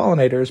protecting your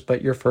pollinators,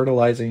 but you're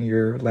fertilizing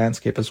your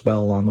landscape as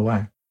well along the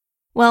way.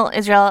 Well,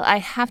 Israel, I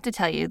have to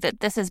tell you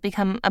that this has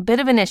become a bit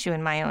of an issue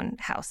in my own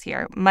house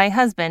here. My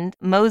husband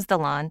mows the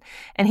lawn,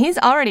 and he's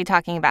already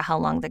talking about how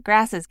long the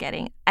grass is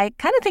getting. I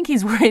kind of think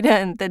he's worried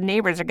the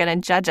neighbors are going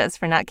to judge us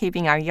for not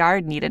keeping our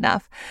yard neat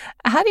enough.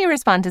 How do you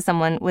respond to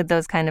someone with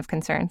those kind of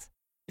concerns?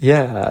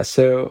 Yeah,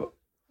 so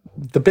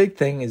the big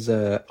thing is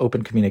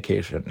open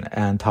communication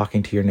and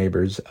talking to your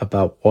neighbors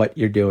about what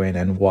you're doing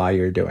and why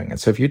you're doing it.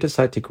 So if you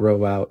decide to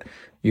grow out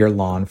your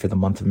lawn for the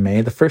month of May,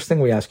 the first thing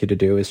we ask you to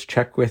do is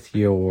check with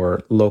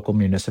your local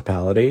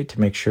municipality to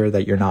make sure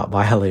that you're not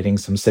violating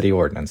some city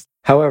ordinance.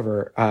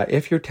 However,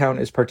 if your town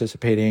is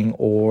participating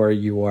or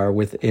you are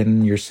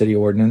within your city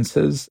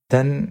ordinances,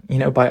 then,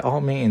 by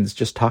all means,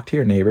 just talk to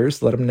your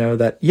neighbors. Let them know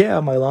that, yeah,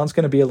 my lawn's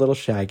going to be a little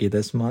shaggy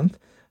this month,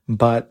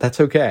 but that's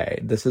okay.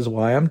 This is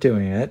why I'm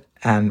doing it.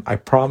 And I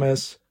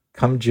promise,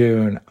 come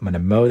June, I'm going to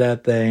mow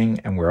that thing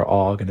and we're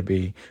all going to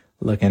be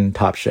looking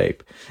top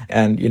shape.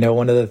 And,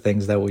 one of the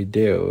things that we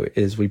do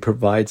is we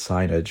provide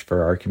signage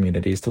for our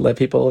communities to let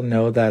people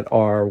know that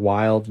our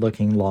wild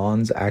looking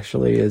lawns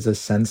actually is a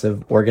sense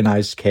of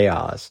organized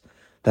chaos,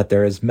 that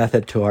there is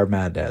method to our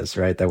madness,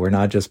 right? That we're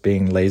not just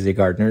being lazy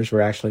gardeners.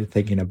 We're actually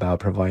thinking about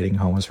providing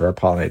homes for our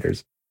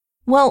pollinators.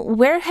 Well,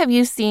 where have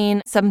you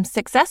seen some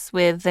success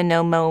with the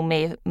No Mow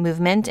May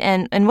movement,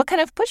 and what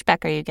kind of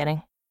pushback are you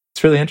getting?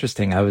 It's really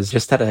interesting. I was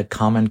just at a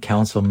Common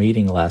Council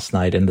meeting last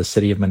night in the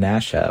city of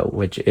Menasha,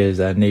 which is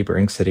a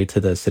neighboring city to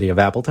the city of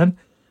Appleton.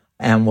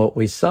 And what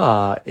we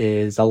saw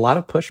is a lot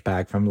of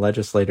pushback from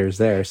legislators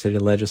there, city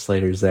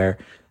legislators there,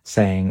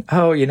 saying,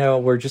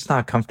 we're just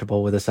not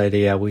comfortable with this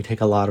idea. We take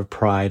a lot of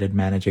pride in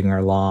managing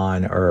our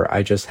lawn, or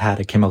I just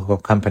had a chemical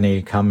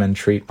company come and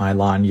treat my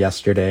lawn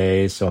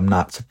yesterday, so I'm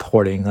not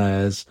supporting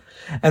this.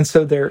 And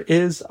so there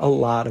is a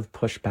lot of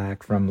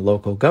pushback from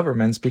local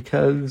governments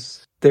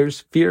because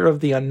there's fear of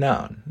the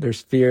unknown.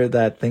 There's fear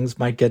that things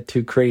might get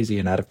too crazy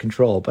and out of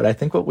control. But I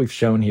think what we've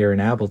shown here in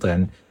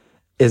Appleton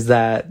is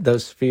that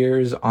those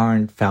fears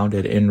aren't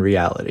founded in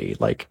reality.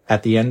 Like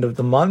at the end of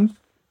the month,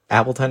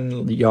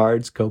 Appleton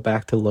yards go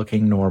back to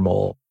looking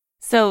normal.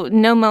 So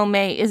No Mow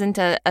May isn't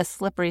a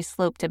slippery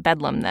slope to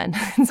bedlam then.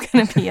 It's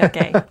going to be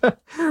okay.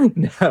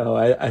 No,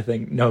 I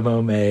think No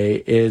Mow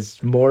May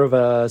is more of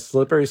a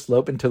slippery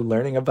slope into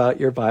learning about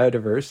your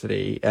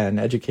biodiversity and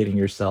educating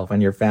yourself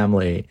and your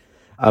family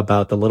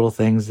about the little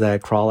things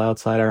that crawl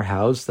outside our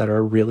house that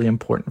are really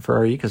important for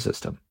our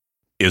ecosystem.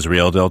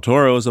 Israel Del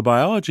Toro is a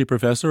biology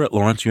professor at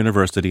Lawrence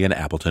University in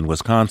Appleton,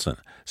 Wisconsin,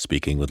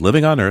 speaking with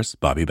Living on Earth's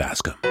Bobby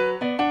Bascom.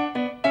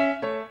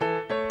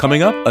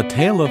 Coming up, a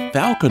tale of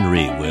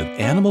falconry with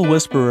animal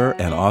whisperer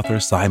and author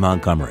Cy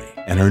Montgomery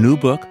and her new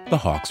book, The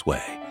Hawk's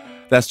Way.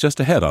 That's just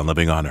ahead on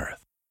Living on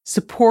Earth.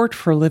 Support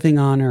for Living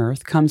on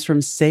Earth comes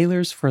from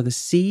Sailors for the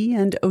Sea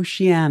and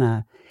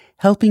Oceana,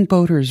 helping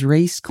boaters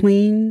race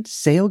clean,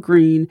 sail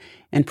green,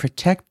 and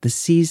protect the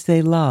seas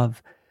they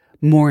love.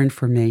 More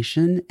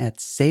information at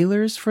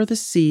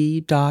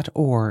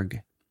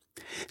sailorsforthesea.org.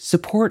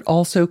 Support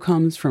also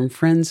comes from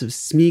Friends of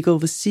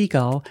Smeagol the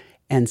Seagull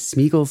and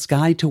Smeagol's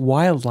Guide to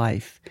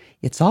Wildlife.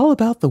 It's all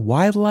about the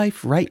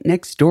wildlife right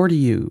next door to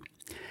you.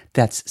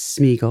 That's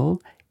Smeagol,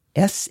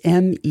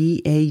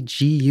 Smeagull,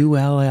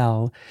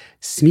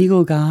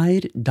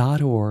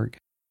 smeagolguide.org.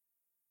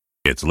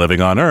 It's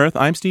Living on Earth.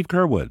 I'm Steve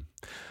Curwood.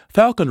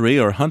 Falconry,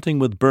 or hunting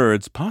with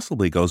birds,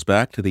 possibly goes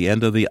back to the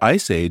end of the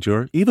Ice Age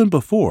or even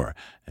before,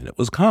 and it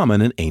was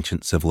common in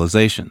ancient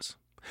civilizations.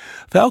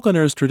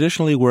 Falconers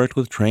traditionally worked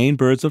with trained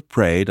birds of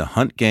prey to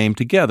hunt game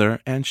together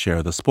and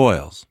share the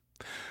spoils.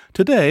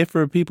 Today,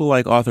 for people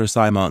like author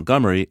Cy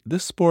Montgomery,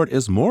 this sport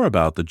is more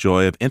about the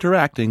joy of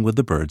interacting with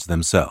the birds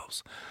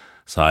themselves.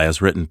 Cy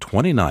has written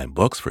 29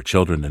 books for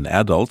children and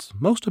adults,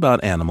 most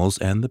about animals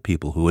and the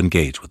people who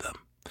engage with them.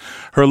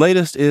 Her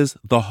latest is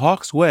The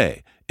Hawk's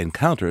Way,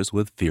 Encounters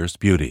with Fierce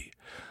Beauty.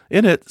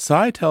 In it,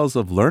 Cy tells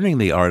of learning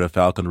the art of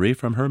falconry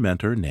from her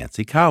mentor,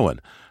 Nancy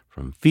Cowan,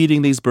 from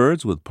feeding these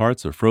birds with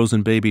parts of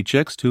frozen baby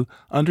chicks to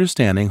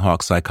understanding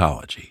hawk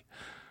psychology.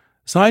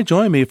 Cy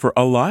joined me for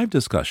a live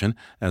discussion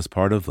as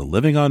part of the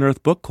Living on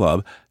Earth Book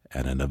Club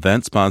at an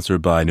event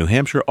sponsored by New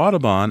Hampshire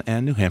Audubon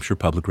and New Hampshire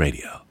Public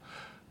Radio.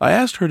 I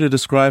asked her to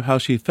describe how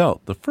she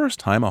felt the first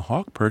time a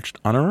hawk perched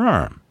on her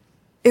arm.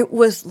 It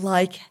was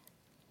like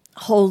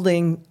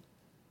holding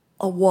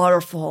a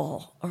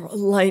waterfall or a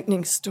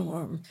lightning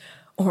storm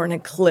or an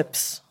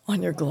eclipse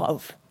on your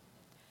glove.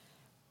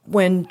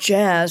 When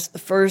Jazz, the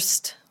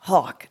first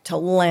hawk to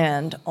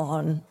land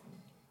on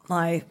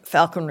my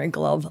falconry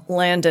glove,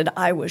 landed,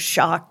 I was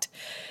shocked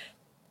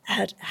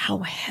at how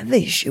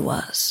heavy she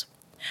was.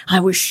 I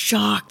was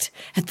shocked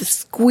at the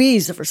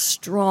squeeze of her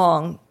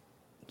strong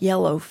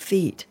yellow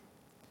feet.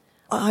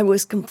 I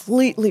was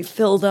completely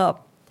filled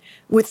up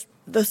with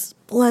the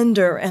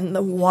splendor and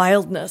the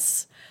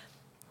wildness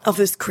of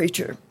this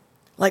creature,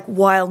 like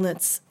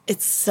wildness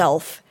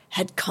itself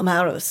had come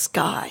out of the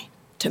sky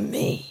to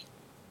me.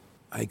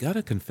 I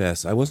gotta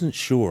confess, I wasn't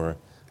sure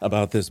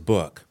about this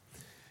book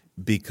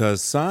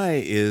because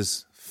Cy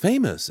is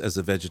famous as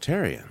a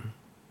vegetarian.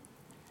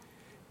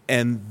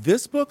 And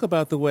this book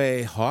about the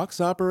way hawks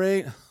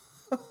operate,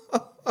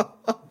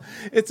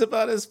 it's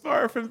about as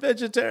far from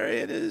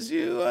vegetarian as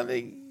you want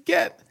to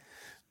get.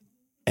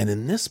 And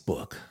in this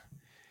book,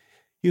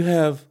 you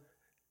have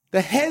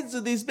the heads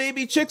of these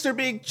baby chicks are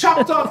being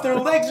chopped off, their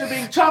legs are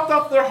being chopped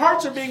off, their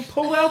hearts are being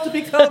pulled out to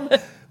become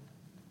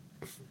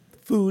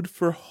food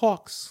for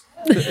hawks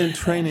in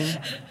training.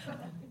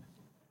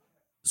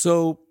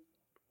 So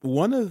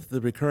one of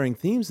the recurring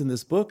themes in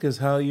this book is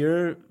how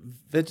your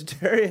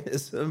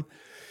vegetarianism,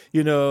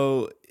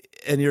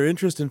 and your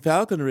interest in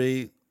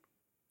falconry,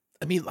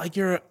 like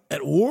you're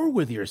at war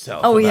with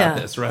yourself about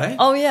this, right?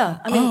 Oh, yeah.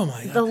 Oh,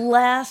 my God. The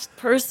last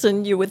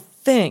person you would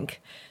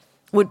think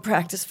would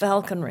practice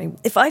falconry.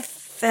 If I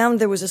found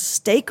there was a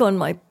steak on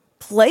my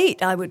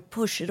plate, I would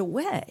push it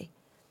away.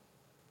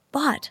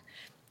 But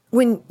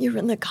when you're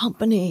in the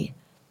company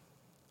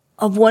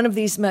of one of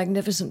these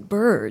magnificent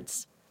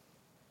birds,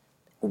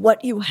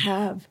 what you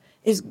have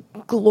is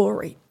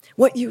glory.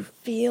 What you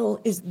feel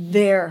is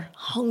their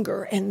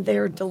hunger and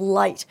their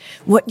delight.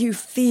 What you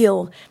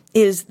feel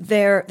is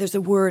there's a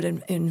word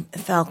in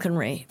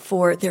falconry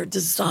for their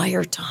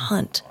desire to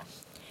hunt,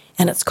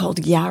 and it's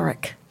called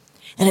yarrick.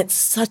 And it's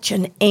such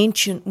an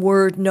ancient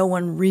word, no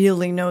one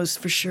really knows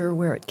for sure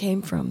where it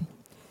came from.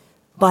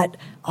 But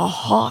a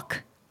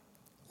hawk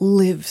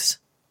lives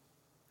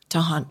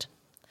to hunt,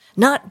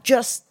 not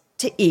just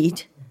to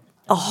eat.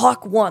 A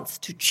hawk wants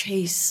to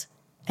chase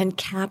and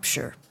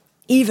capture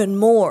even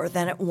more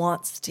than it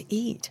wants to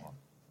eat.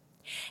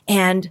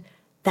 And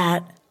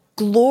that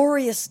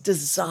glorious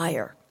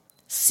desire,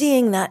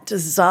 seeing that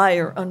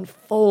desire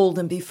unfold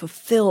and be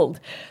fulfilled,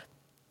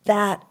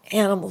 that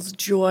animal's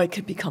joy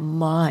could become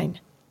mine.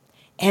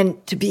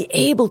 And to be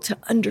able to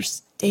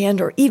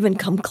understand or even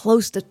come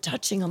close to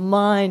touching a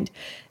mind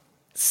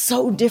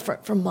so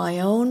different from my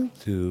own.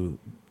 To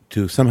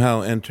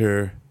somehow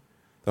enter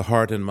the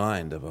heart and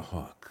mind of a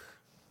hawk.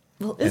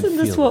 Well, isn't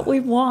this what we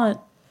want?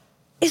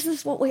 Isn't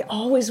this what we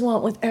always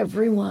want with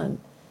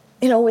everyone?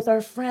 With our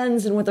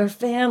friends and with our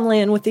family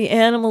and with the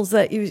animals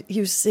that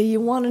you see. You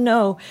want to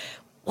know,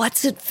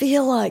 what's it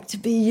feel like to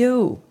be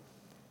you?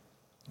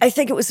 I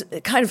think it was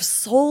kind of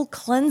soul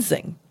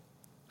cleansing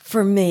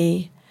for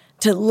me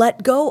to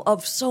let go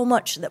of so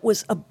much that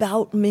was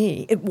about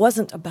me. It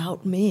wasn't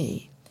about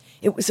me.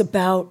 It was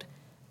about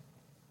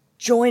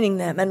joining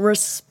them and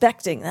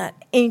respecting that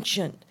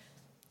ancient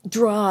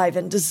drive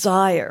and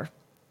desire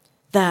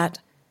that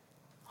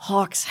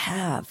hawks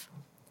have,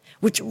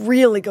 which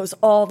really goes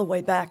all the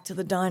way back to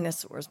the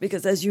dinosaurs,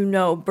 because as you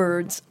know,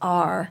 birds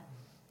are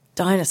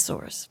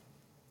dinosaurs.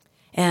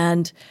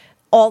 And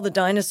all the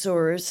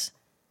dinosaurs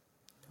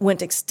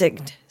went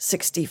extinct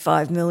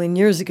 65 million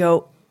years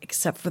ago,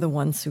 except for the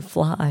ones who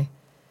fly.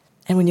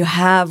 And when you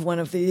have one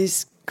of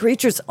these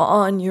creatures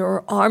on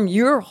your arm,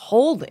 you're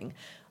holding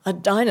a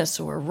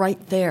dinosaur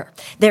right there.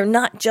 They're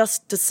not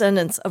just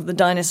descendants of the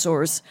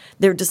dinosaurs.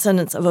 They're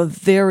descendants of a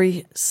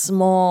very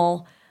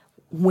small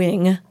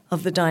wing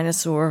of the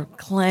dinosaur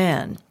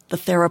clan, the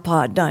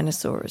theropod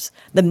dinosaurs,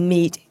 the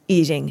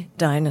meat-eating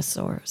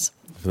dinosaurs.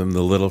 From the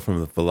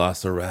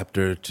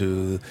velociraptor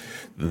to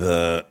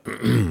the,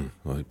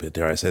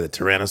 dare I say, the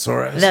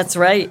Tyrannosaurus? That's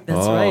right.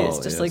 That's right. It's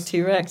just like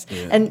T-Rex.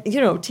 Yeah.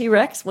 And,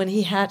 T-Rex, when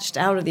he hatched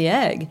out of the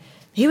egg,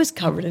 he was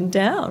covered in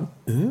down.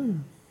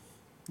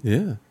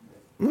 Yeah.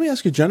 Let me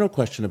ask you a general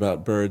question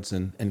about birds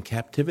and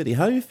captivity.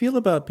 How do you feel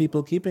about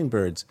people keeping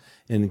birds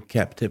in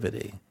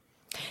captivity?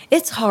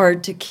 It's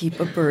hard to keep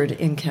a bird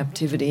in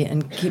captivity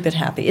and keep it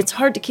happy. It's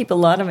hard to keep a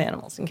lot of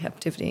animals in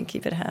captivity and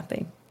keep it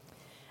happy.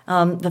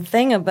 The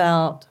thing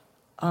about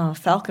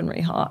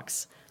falconry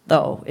hawks,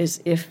 though,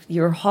 is if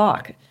your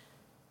hawk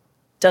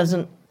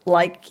doesn't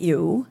like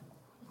you,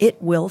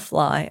 it will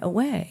fly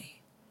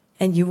away,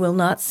 and you will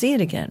not see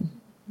it again.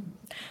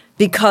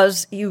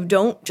 Because you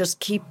don't just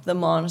keep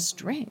them on a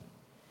string.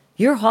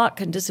 Your hawk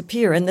can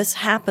disappear, and this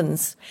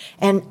happens.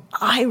 And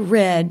I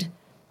read,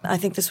 I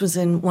think this was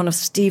in one of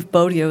Steve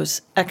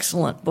Bodio's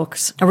excellent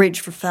books, A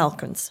Rage for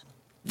Falcons,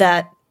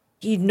 that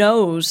he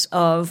knows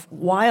of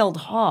wild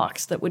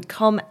hawks that would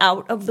come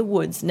out of the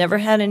woods, never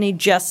had any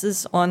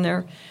jesses on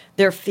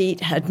their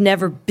feet, had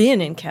never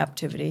been in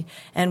captivity,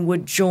 and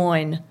would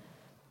join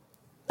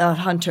a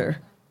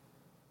hunter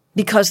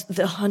because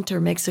the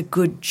hunter makes a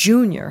good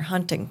junior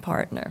hunting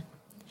partner.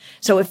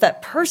 So if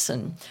that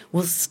person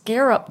will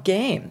scare up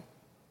game,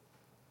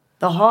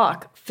 the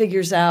hawk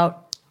figures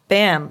out,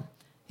 bam,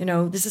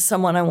 this is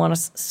someone I want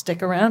to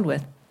stick around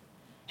with.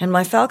 And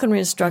my falconry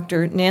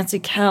instructor, Nancy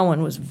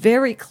Cowan, was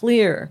very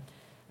clear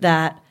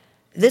that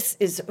this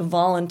is a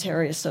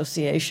voluntary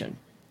association,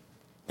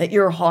 that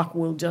your hawk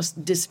will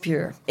just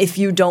disappear if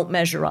you don't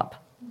measure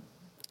up.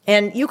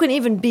 And you can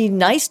even be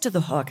nice to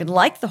the hawk and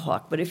like the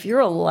hawk, but if you're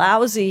a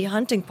lousy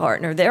hunting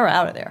partner, they're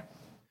out of there.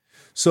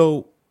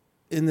 So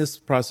in this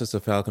process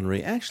of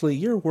falconry, actually,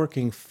 you're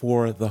working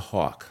for the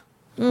hawk.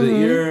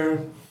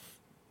 You're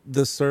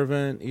the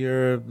servant,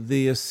 you're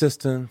the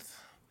assistant,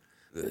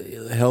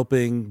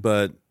 helping,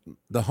 but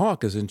the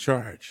hawk is in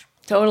charge.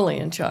 Totally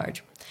in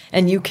charge.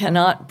 And you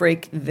cannot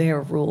break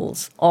their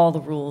rules. All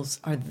the rules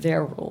are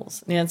their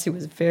rules. Nancy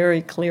was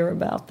very clear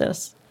about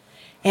this.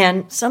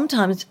 And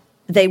sometimes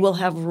they will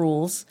have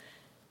rules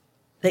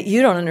that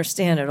you don't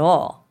understand at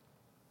all,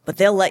 but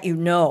they'll let you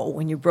know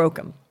when you broke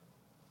them.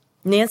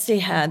 Nancy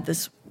had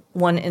this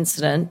one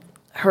incident.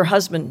 Her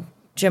husband,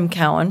 Jim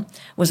Cowan,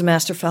 was a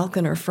master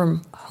falconer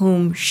from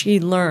whom she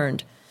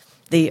learned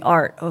the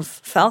art of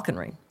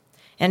falconry.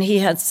 And he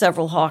had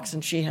several hawks,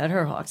 and she had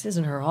her hawks, his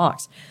and her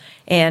hawks.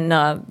 And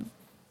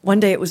one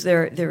day it was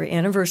their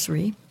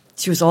anniversary.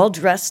 She was all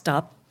dressed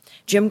up.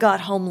 Jim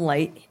got home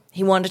late.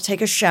 He wanted to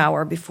take a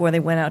shower before they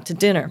went out to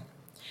dinner.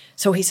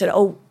 So he said,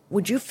 "Oh,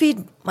 would you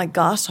feed my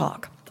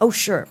goshawk?" "Oh,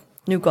 sure,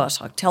 new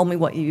goshawk. Tell me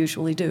what you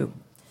usually do."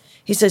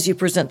 He says, "You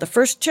present the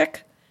first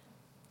chick,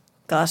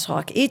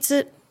 goshawk eats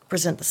it.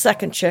 Present the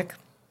second chick,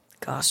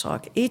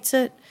 goshawk eats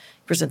it.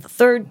 Present the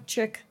third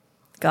chick,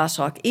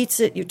 goshawk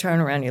eats it. You turn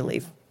around, you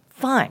leave."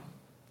 Fine.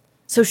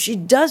 So she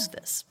does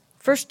this.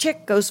 First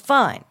chick goes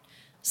fine.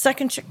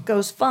 Second chick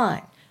goes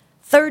fine.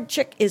 Third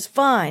chick is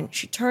fine.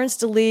 She turns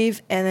to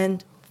leave, and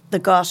then the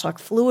goshawk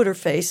flew at her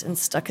face and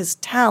stuck his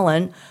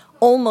talon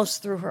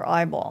almost through her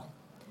eyeball.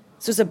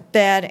 This was a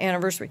bad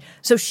anniversary.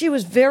 So she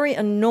was very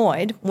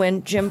annoyed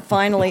when Jim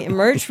finally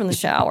emerged from the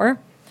shower,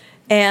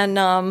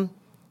 and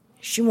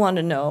she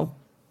wanted to know,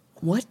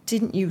 what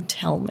didn't you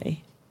tell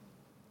me?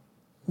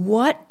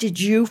 What did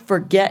you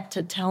forget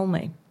to tell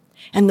me?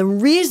 And the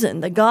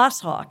reason the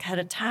goshawk had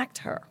attacked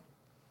her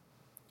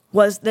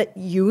was that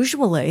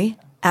usually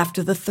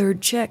after the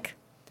third chick,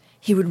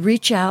 he would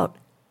reach out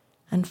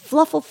and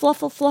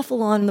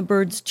fluffle on the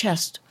bird's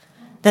chest.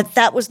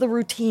 That was the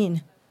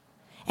routine.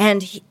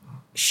 And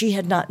she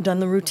had not done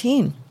the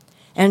routine.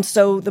 And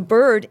so the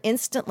bird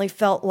instantly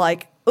felt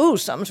like, ooh,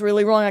 something's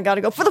really wrong. I got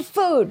to go for the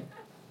food.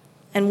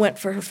 And went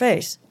for her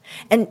face.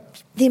 And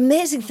the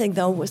amazing thing,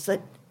 though, was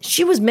that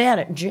she was mad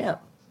at Jim.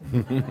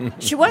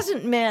 She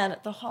wasn't mad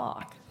at the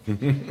hawk.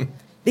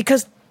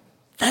 Because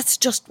that's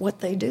just what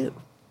they do.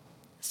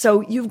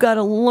 So you've got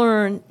to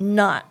learn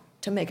not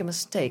to make a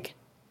mistake.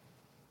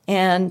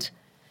 And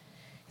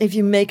if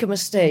you make a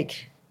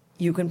mistake,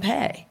 you can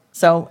pay.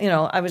 So,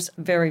 I was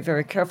very,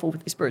 very careful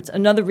with these birds.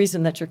 Another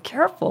reason that you're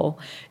careful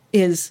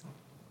is,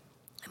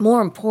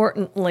 more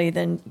importantly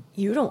than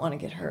you don't want to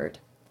get hurt,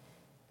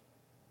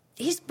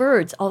 these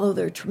birds, although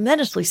they're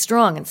tremendously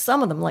strong, and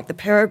some of them, like the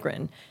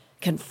peregrine,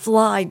 can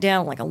fly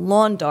down like a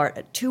lawn dart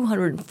at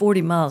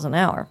 240 miles an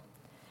hour,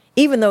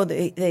 even though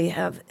they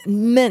have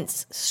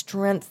immense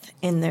strength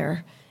in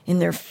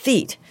their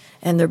feet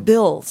and their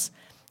bills,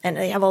 and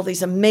they have all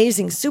these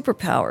amazing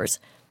superpowers.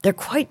 They're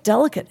quite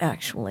delicate,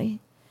 actually.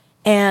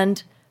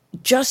 And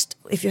just,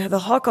 if you have a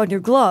hawk on your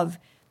glove,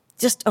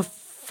 just a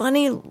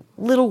funny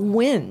little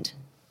wind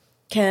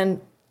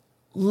can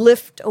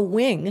lift a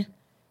wing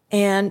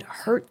and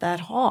hurt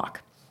that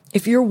hawk.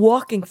 If you're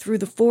walking through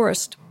the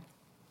forest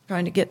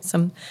trying to get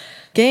some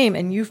game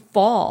and you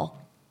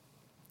fall,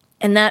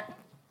 and that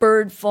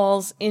bird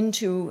falls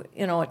into,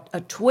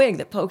 a twig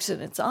that pokes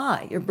in its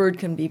eye, your bird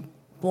can be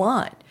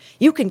blind.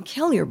 You can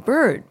kill your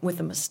bird with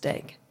a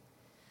mistake.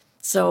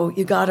 So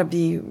you got to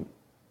be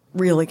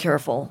really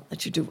careful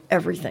that you do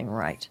everything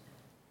right.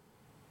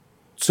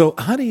 So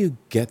how do you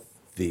get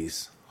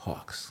these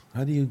hawks?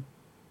 How do you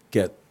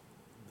get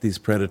these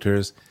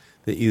predators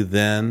that you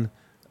then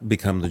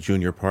become the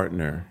junior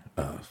partner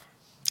of?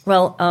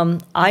 Well,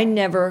 I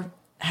never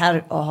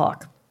had a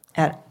hawk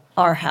at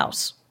our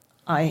house.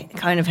 I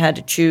kind of had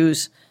to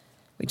choose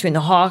between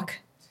the hawk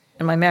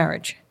and my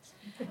marriage.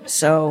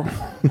 So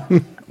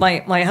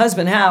My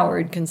husband,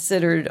 Howard,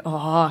 considered a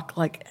hawk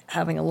like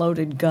having a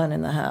loaded gun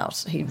in the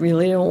house. He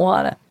really didn't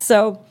want it.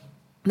 So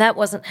that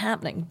wasn't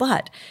happening.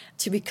 But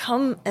to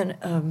become an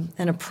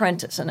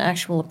apprentice, an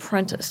actual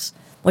apprentice,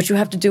 what you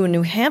have to do in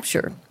New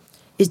Hampshire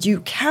is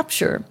you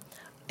capture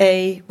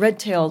a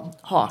red-tailed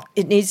hawk.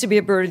 It needs to be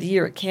a bird of the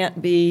year. It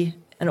can't be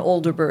an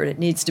older bird. It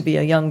needs to be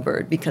a young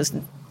bird because,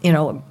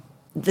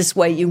 this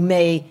way you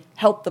may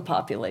help the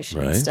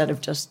population instead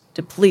of just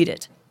deplete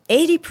it.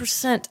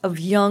 80% of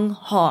young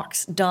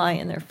hawks die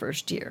in their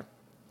first year.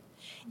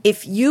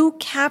 If you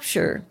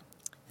capture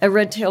a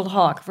red-tailed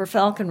hawk for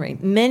falconry,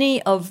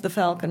 many of the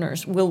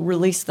falconers will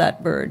release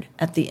that bird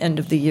at the end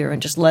of the year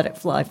and just let it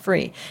fly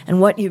free.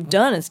 And what you've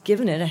done is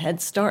given it a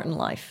head start in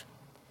life,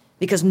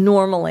 because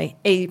normally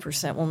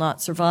 80% will not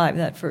survive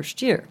that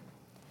first year.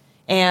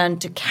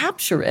 And to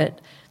capture it,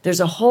 there's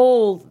a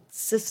whole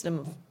system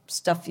of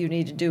stuff you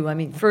need to do. I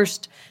mean,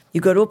 first,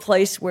 you go to a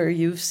place where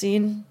you've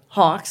seen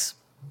hawks,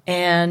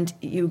 and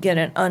you get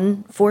an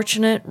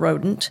unfortunate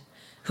rodent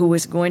who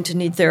is going to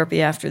need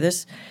therapy after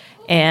this,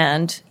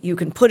 and you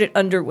can put it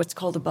under what's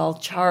called a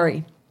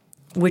balchari,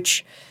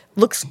 which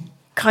looks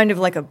kind of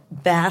like a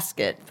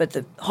basket, but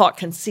the hawk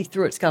can see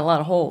through it. It's got a lot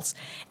of holes.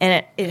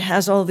 And it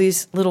has all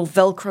these little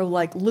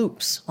Velcro-like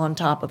loops on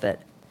top of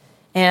it.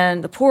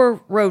 And the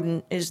poor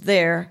rodent is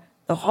there.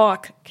 The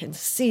hawk can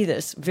see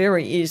this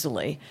very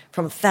easily.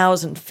 From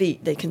 1,000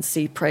 feet, they can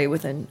see prey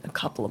within a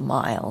couple of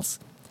miles.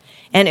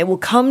 And it will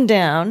come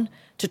down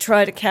to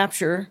try to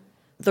capture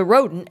the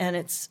rodent, and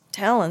its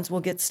talons will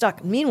get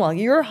stuck. Meanwhile,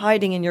 you're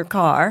hiding in your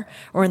car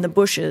or in the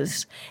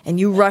bushes, and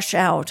you rush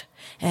out,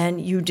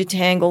 and you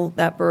detangle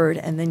that bird,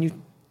 and then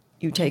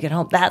you take it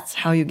home. That's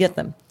how you get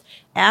them.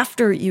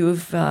 After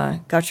you've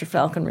got your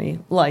falconry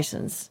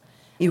license,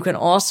 you can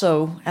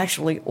also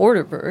actually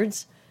order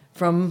birds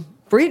from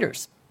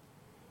breeders.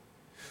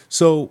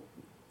 So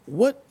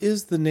what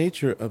is the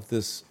nature of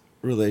this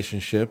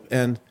relationship?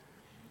 And,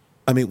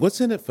 I mean,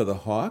 what's in it for the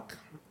hawk?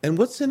 And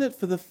what's in it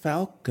for the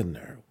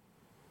falconer?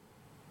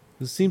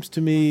 It seems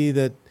to me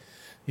that,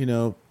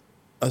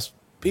 us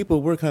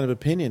people, we're kind of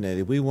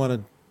opinionated. We want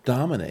to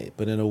dominate,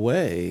 but in a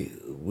way,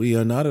 we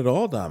are not at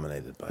all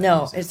dominated by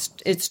it.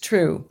 It's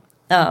true.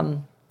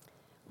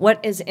 What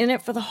is in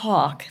it for the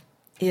hawk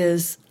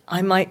is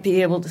I might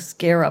be able to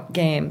scare up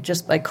game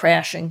just by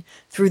crashing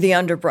through the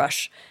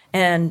underbrush,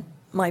 and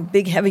my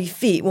big heavy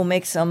feet will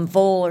make some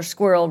vole or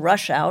squirrel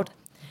rush out.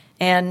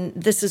 And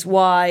this is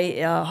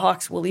why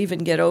hawks will even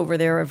get over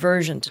their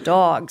aversion to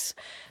dogs.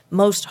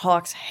 Most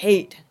hawks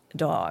hate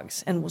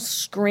dogs and will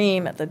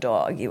scream at the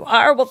dog, "You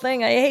horrible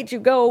thing, I hate you,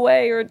 go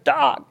away, you're a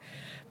dog."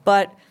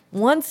 But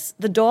once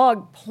the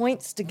dog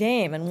points to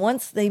game, and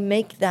once they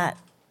make that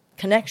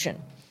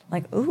connection,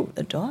 like, ooh,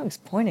 the dog's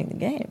pointing the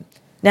game,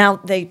 now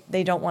they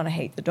don't want to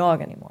hate the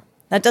dog anymore.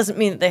 That doesn't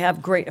mean that they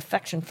have great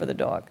affection for the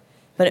dog,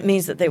 but it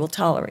means that they will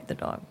tolerate the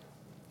dog.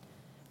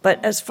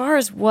 But as far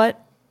as what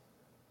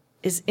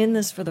is in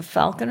this for the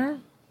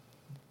falconer,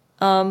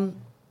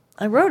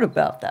 I wrote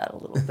about that a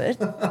little bit.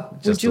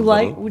 Would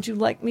you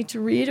like me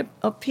to read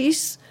a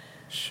piece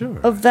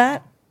of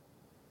that?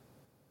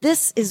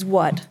 This is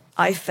what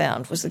I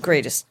found was the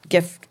greatest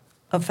gift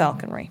of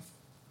falconry.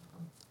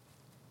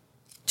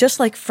 Just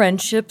like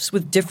friendships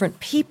with different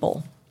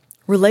people,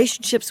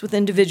 relationships with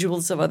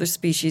individuals of other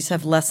species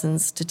have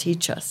lessons to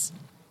teach us.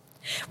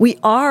 We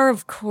are,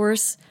 of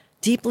course,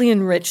 deeply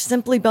enriched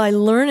simply by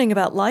learning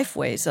about life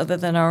ways other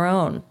than our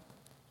own.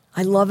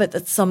 I love it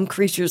that some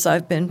creatures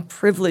I've been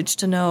privileged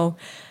to know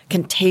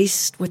can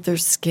taste with their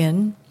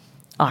skin,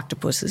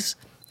 octopuses,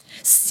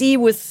 see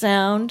with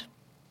sound,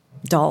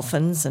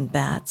 dolphins and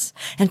bats,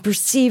 and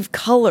perceive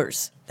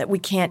colors that we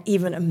can't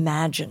even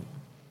imagine,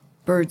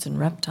 birds and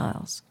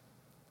reptiles.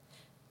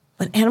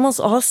 But animals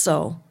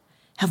also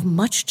have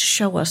much to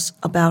show us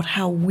about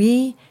how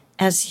we,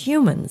 as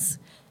humans,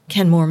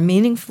 can more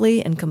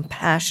meaningfully and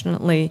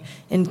compassionately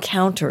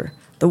encounter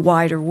the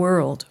wider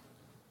world.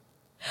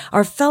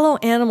 Our fellow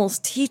animals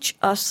teach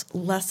us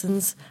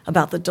lessons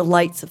about the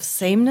delights of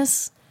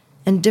sameness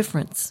and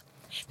difference.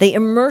 They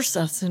immerse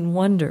us in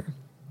wonder.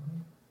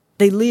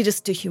 They lead us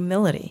to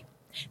humility.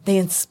 They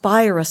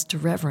inspire us to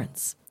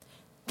reverence.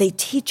 They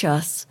teach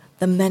us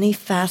the many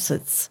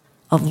facets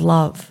of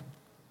love.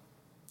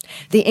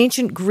 The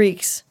ancient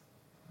Greeks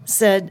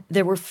said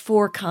there were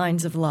 4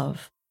 kinds of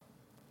love.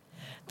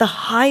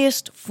 The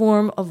highest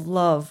form of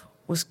love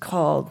was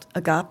called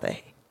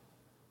agape.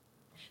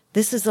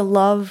 This is a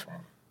love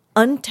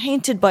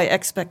untainted by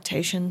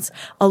expectations,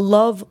 a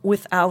love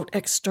without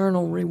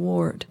external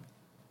reward.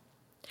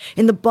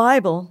 In the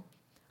Bible,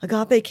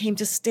 agape came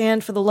to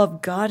stand for the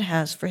love God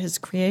has for his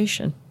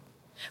creation,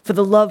 for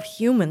the love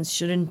humans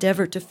should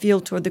endeavor to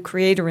feel toward the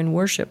Creator in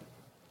worship.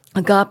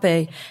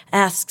 Agape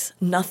asks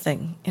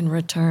nothing in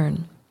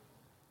return.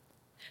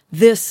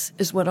 This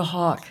is what a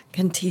hawk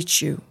can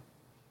teach you,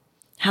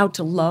 how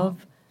to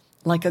love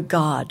like a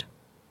god.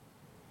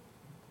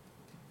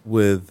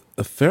 With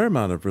a fair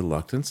amount of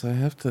reluctance, I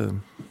have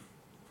to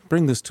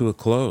bring this to a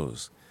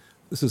close.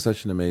 This is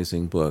such an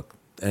amazing book,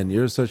 and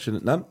you're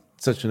not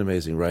such an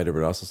amazing writer,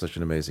 but also such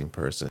an amazing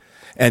person.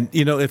 And,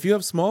 if you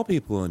have small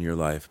people in your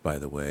life, by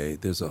the way,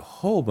 there's a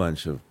whole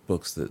bunch of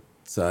books that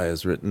Cy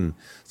has written,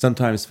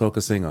 sometimes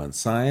focusing on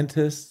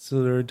scientists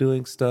that are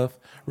doing stuff,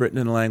 written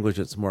in a language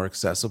that's more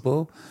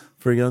accessible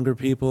for younger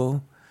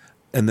people.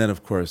 And then,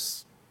 of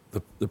course,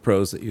 the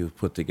prose that you've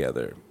put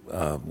together,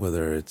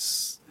 whether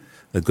it's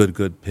The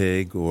Good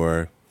Pig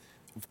or,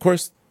 of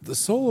course, The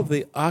Soul of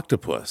the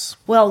Octopus.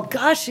 Well,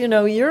 gosh,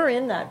 you're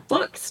in that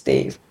book,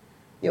 Steve.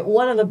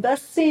 One of the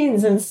best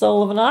scenes in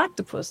Soul of an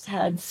Octopus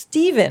had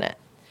Steve in it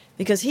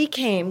because he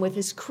came with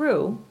his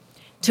crew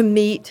to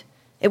meet,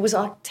 it was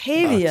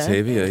Octavia.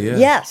 Octavia, yeah.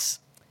 Yes.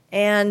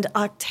 And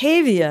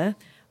Octavia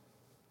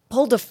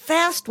pulled a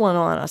fast one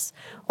on us.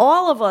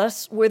 All of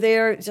us were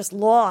there just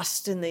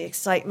lost in the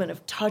excitement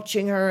of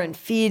touching her and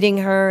feeding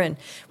her. And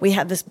we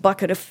had this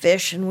bucket of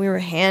fish, and we were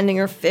handing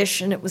her fish,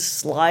 and it was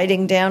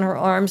sliding down her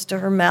arms to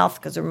her mouth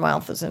because her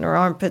mouth was in her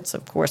armpits.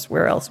 Of course,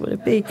 where else would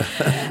it be?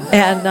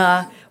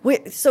 And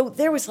so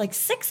there was like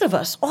 6 of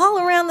us all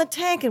around the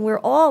tank, and we're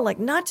all like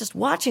not just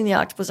watching the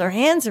octopus. Our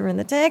hands are in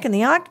the tank and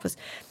the octopus.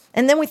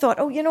 And then we thought,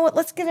 oh, you know what?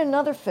 Let's get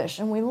another fish.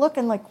 And we look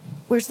and like,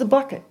 where's the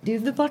bucket? Do you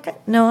have the bucket?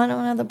 No, I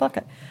don't have the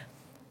bucket.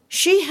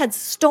 She had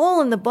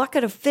stolen the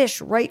bucket of fish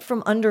right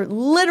from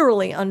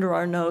literally under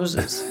our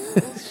noses.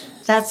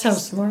 That's how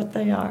smart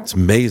they are. It's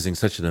amazing.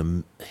 Such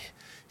a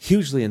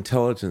hugely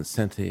intelligent,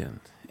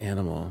 sentient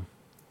animal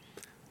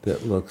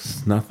that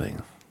looks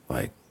nothing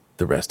like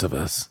the rest of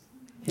us.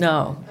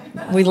 No.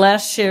 We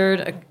last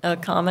shared a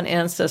common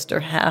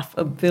ancestor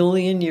 500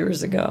 million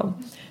years ago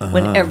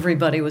when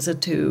everybody was a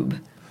tube.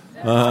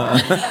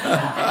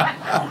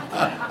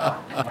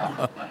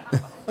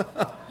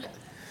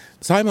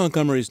 Cy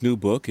Montgomery's new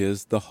book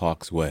is The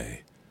Hawk's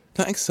Way.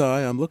 Thanks,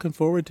 Cy. I'm looking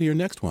forward to your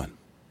next one.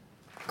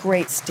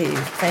 Great, Steve.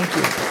 Thank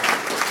you.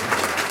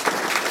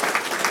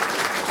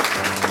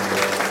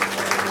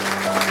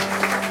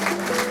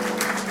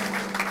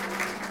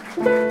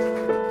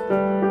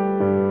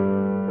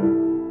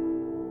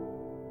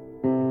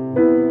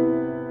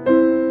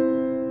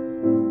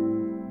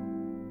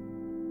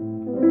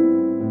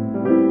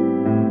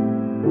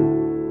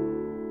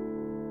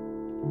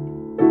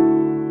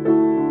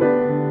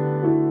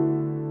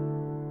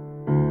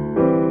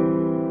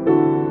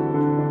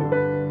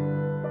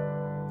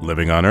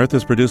 Living on Earth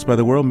is produced by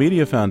the World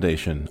Media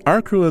Foundation.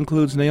 Our crew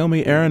includes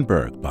Naomi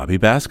Ehrenberg, Bobby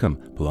Bascom,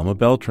 Paloma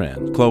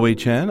Beltran, Chloe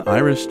Chen,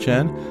 Iris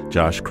Chen,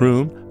 Josh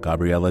Kroom,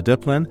 Gabriella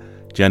Diplin,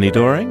 Jenny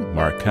Doring,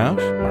 Mark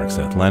Kausch, Mark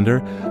Seth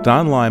Lender,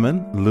 Don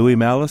Lyman, Louis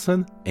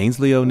Mallison,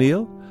 Ainsley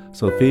O'Neill,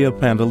 Sophia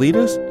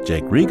Pandelides,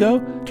 Jake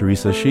Rigo,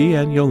 Teresa Shi,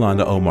 and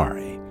Yolanda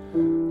Omari.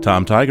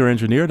 Tom Tiger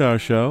engineered our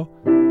show.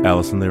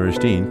 Allison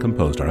Lirish-Dean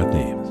composed our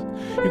themes.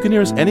 You can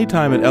hear us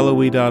anytime at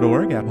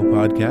LOE.org, Apple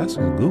Podcasts,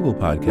 and Google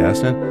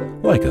Podcasts,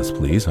 and like us,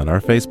 please, on our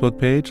Facebook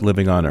page,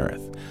 Living on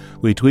Earth.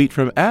 We tweet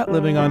from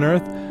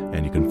 @LivingOnEarth,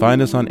 and you can find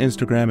us on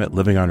Instagram at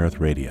Living on Earth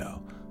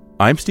Radio.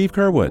 I'm Steve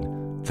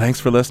Kerwood. Thanks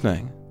for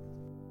listening.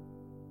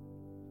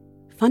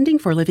 Funding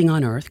for Living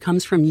on Earth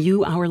comes from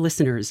you, our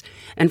listeners,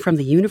 and from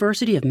the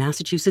University of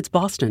Massachusetts,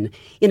 Boston,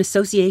 in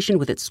association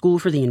with its School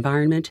for the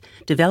Environment,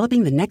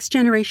 developing the next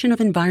generation of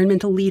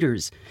environmental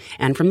leaders,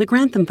 and from the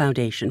Grantham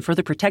Foundation for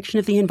the Protection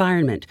of the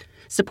Environment,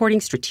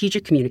 supporting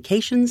strategic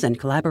communications and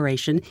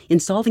collaboration in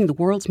solving the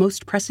world's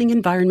most pressing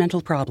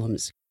environmental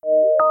problems.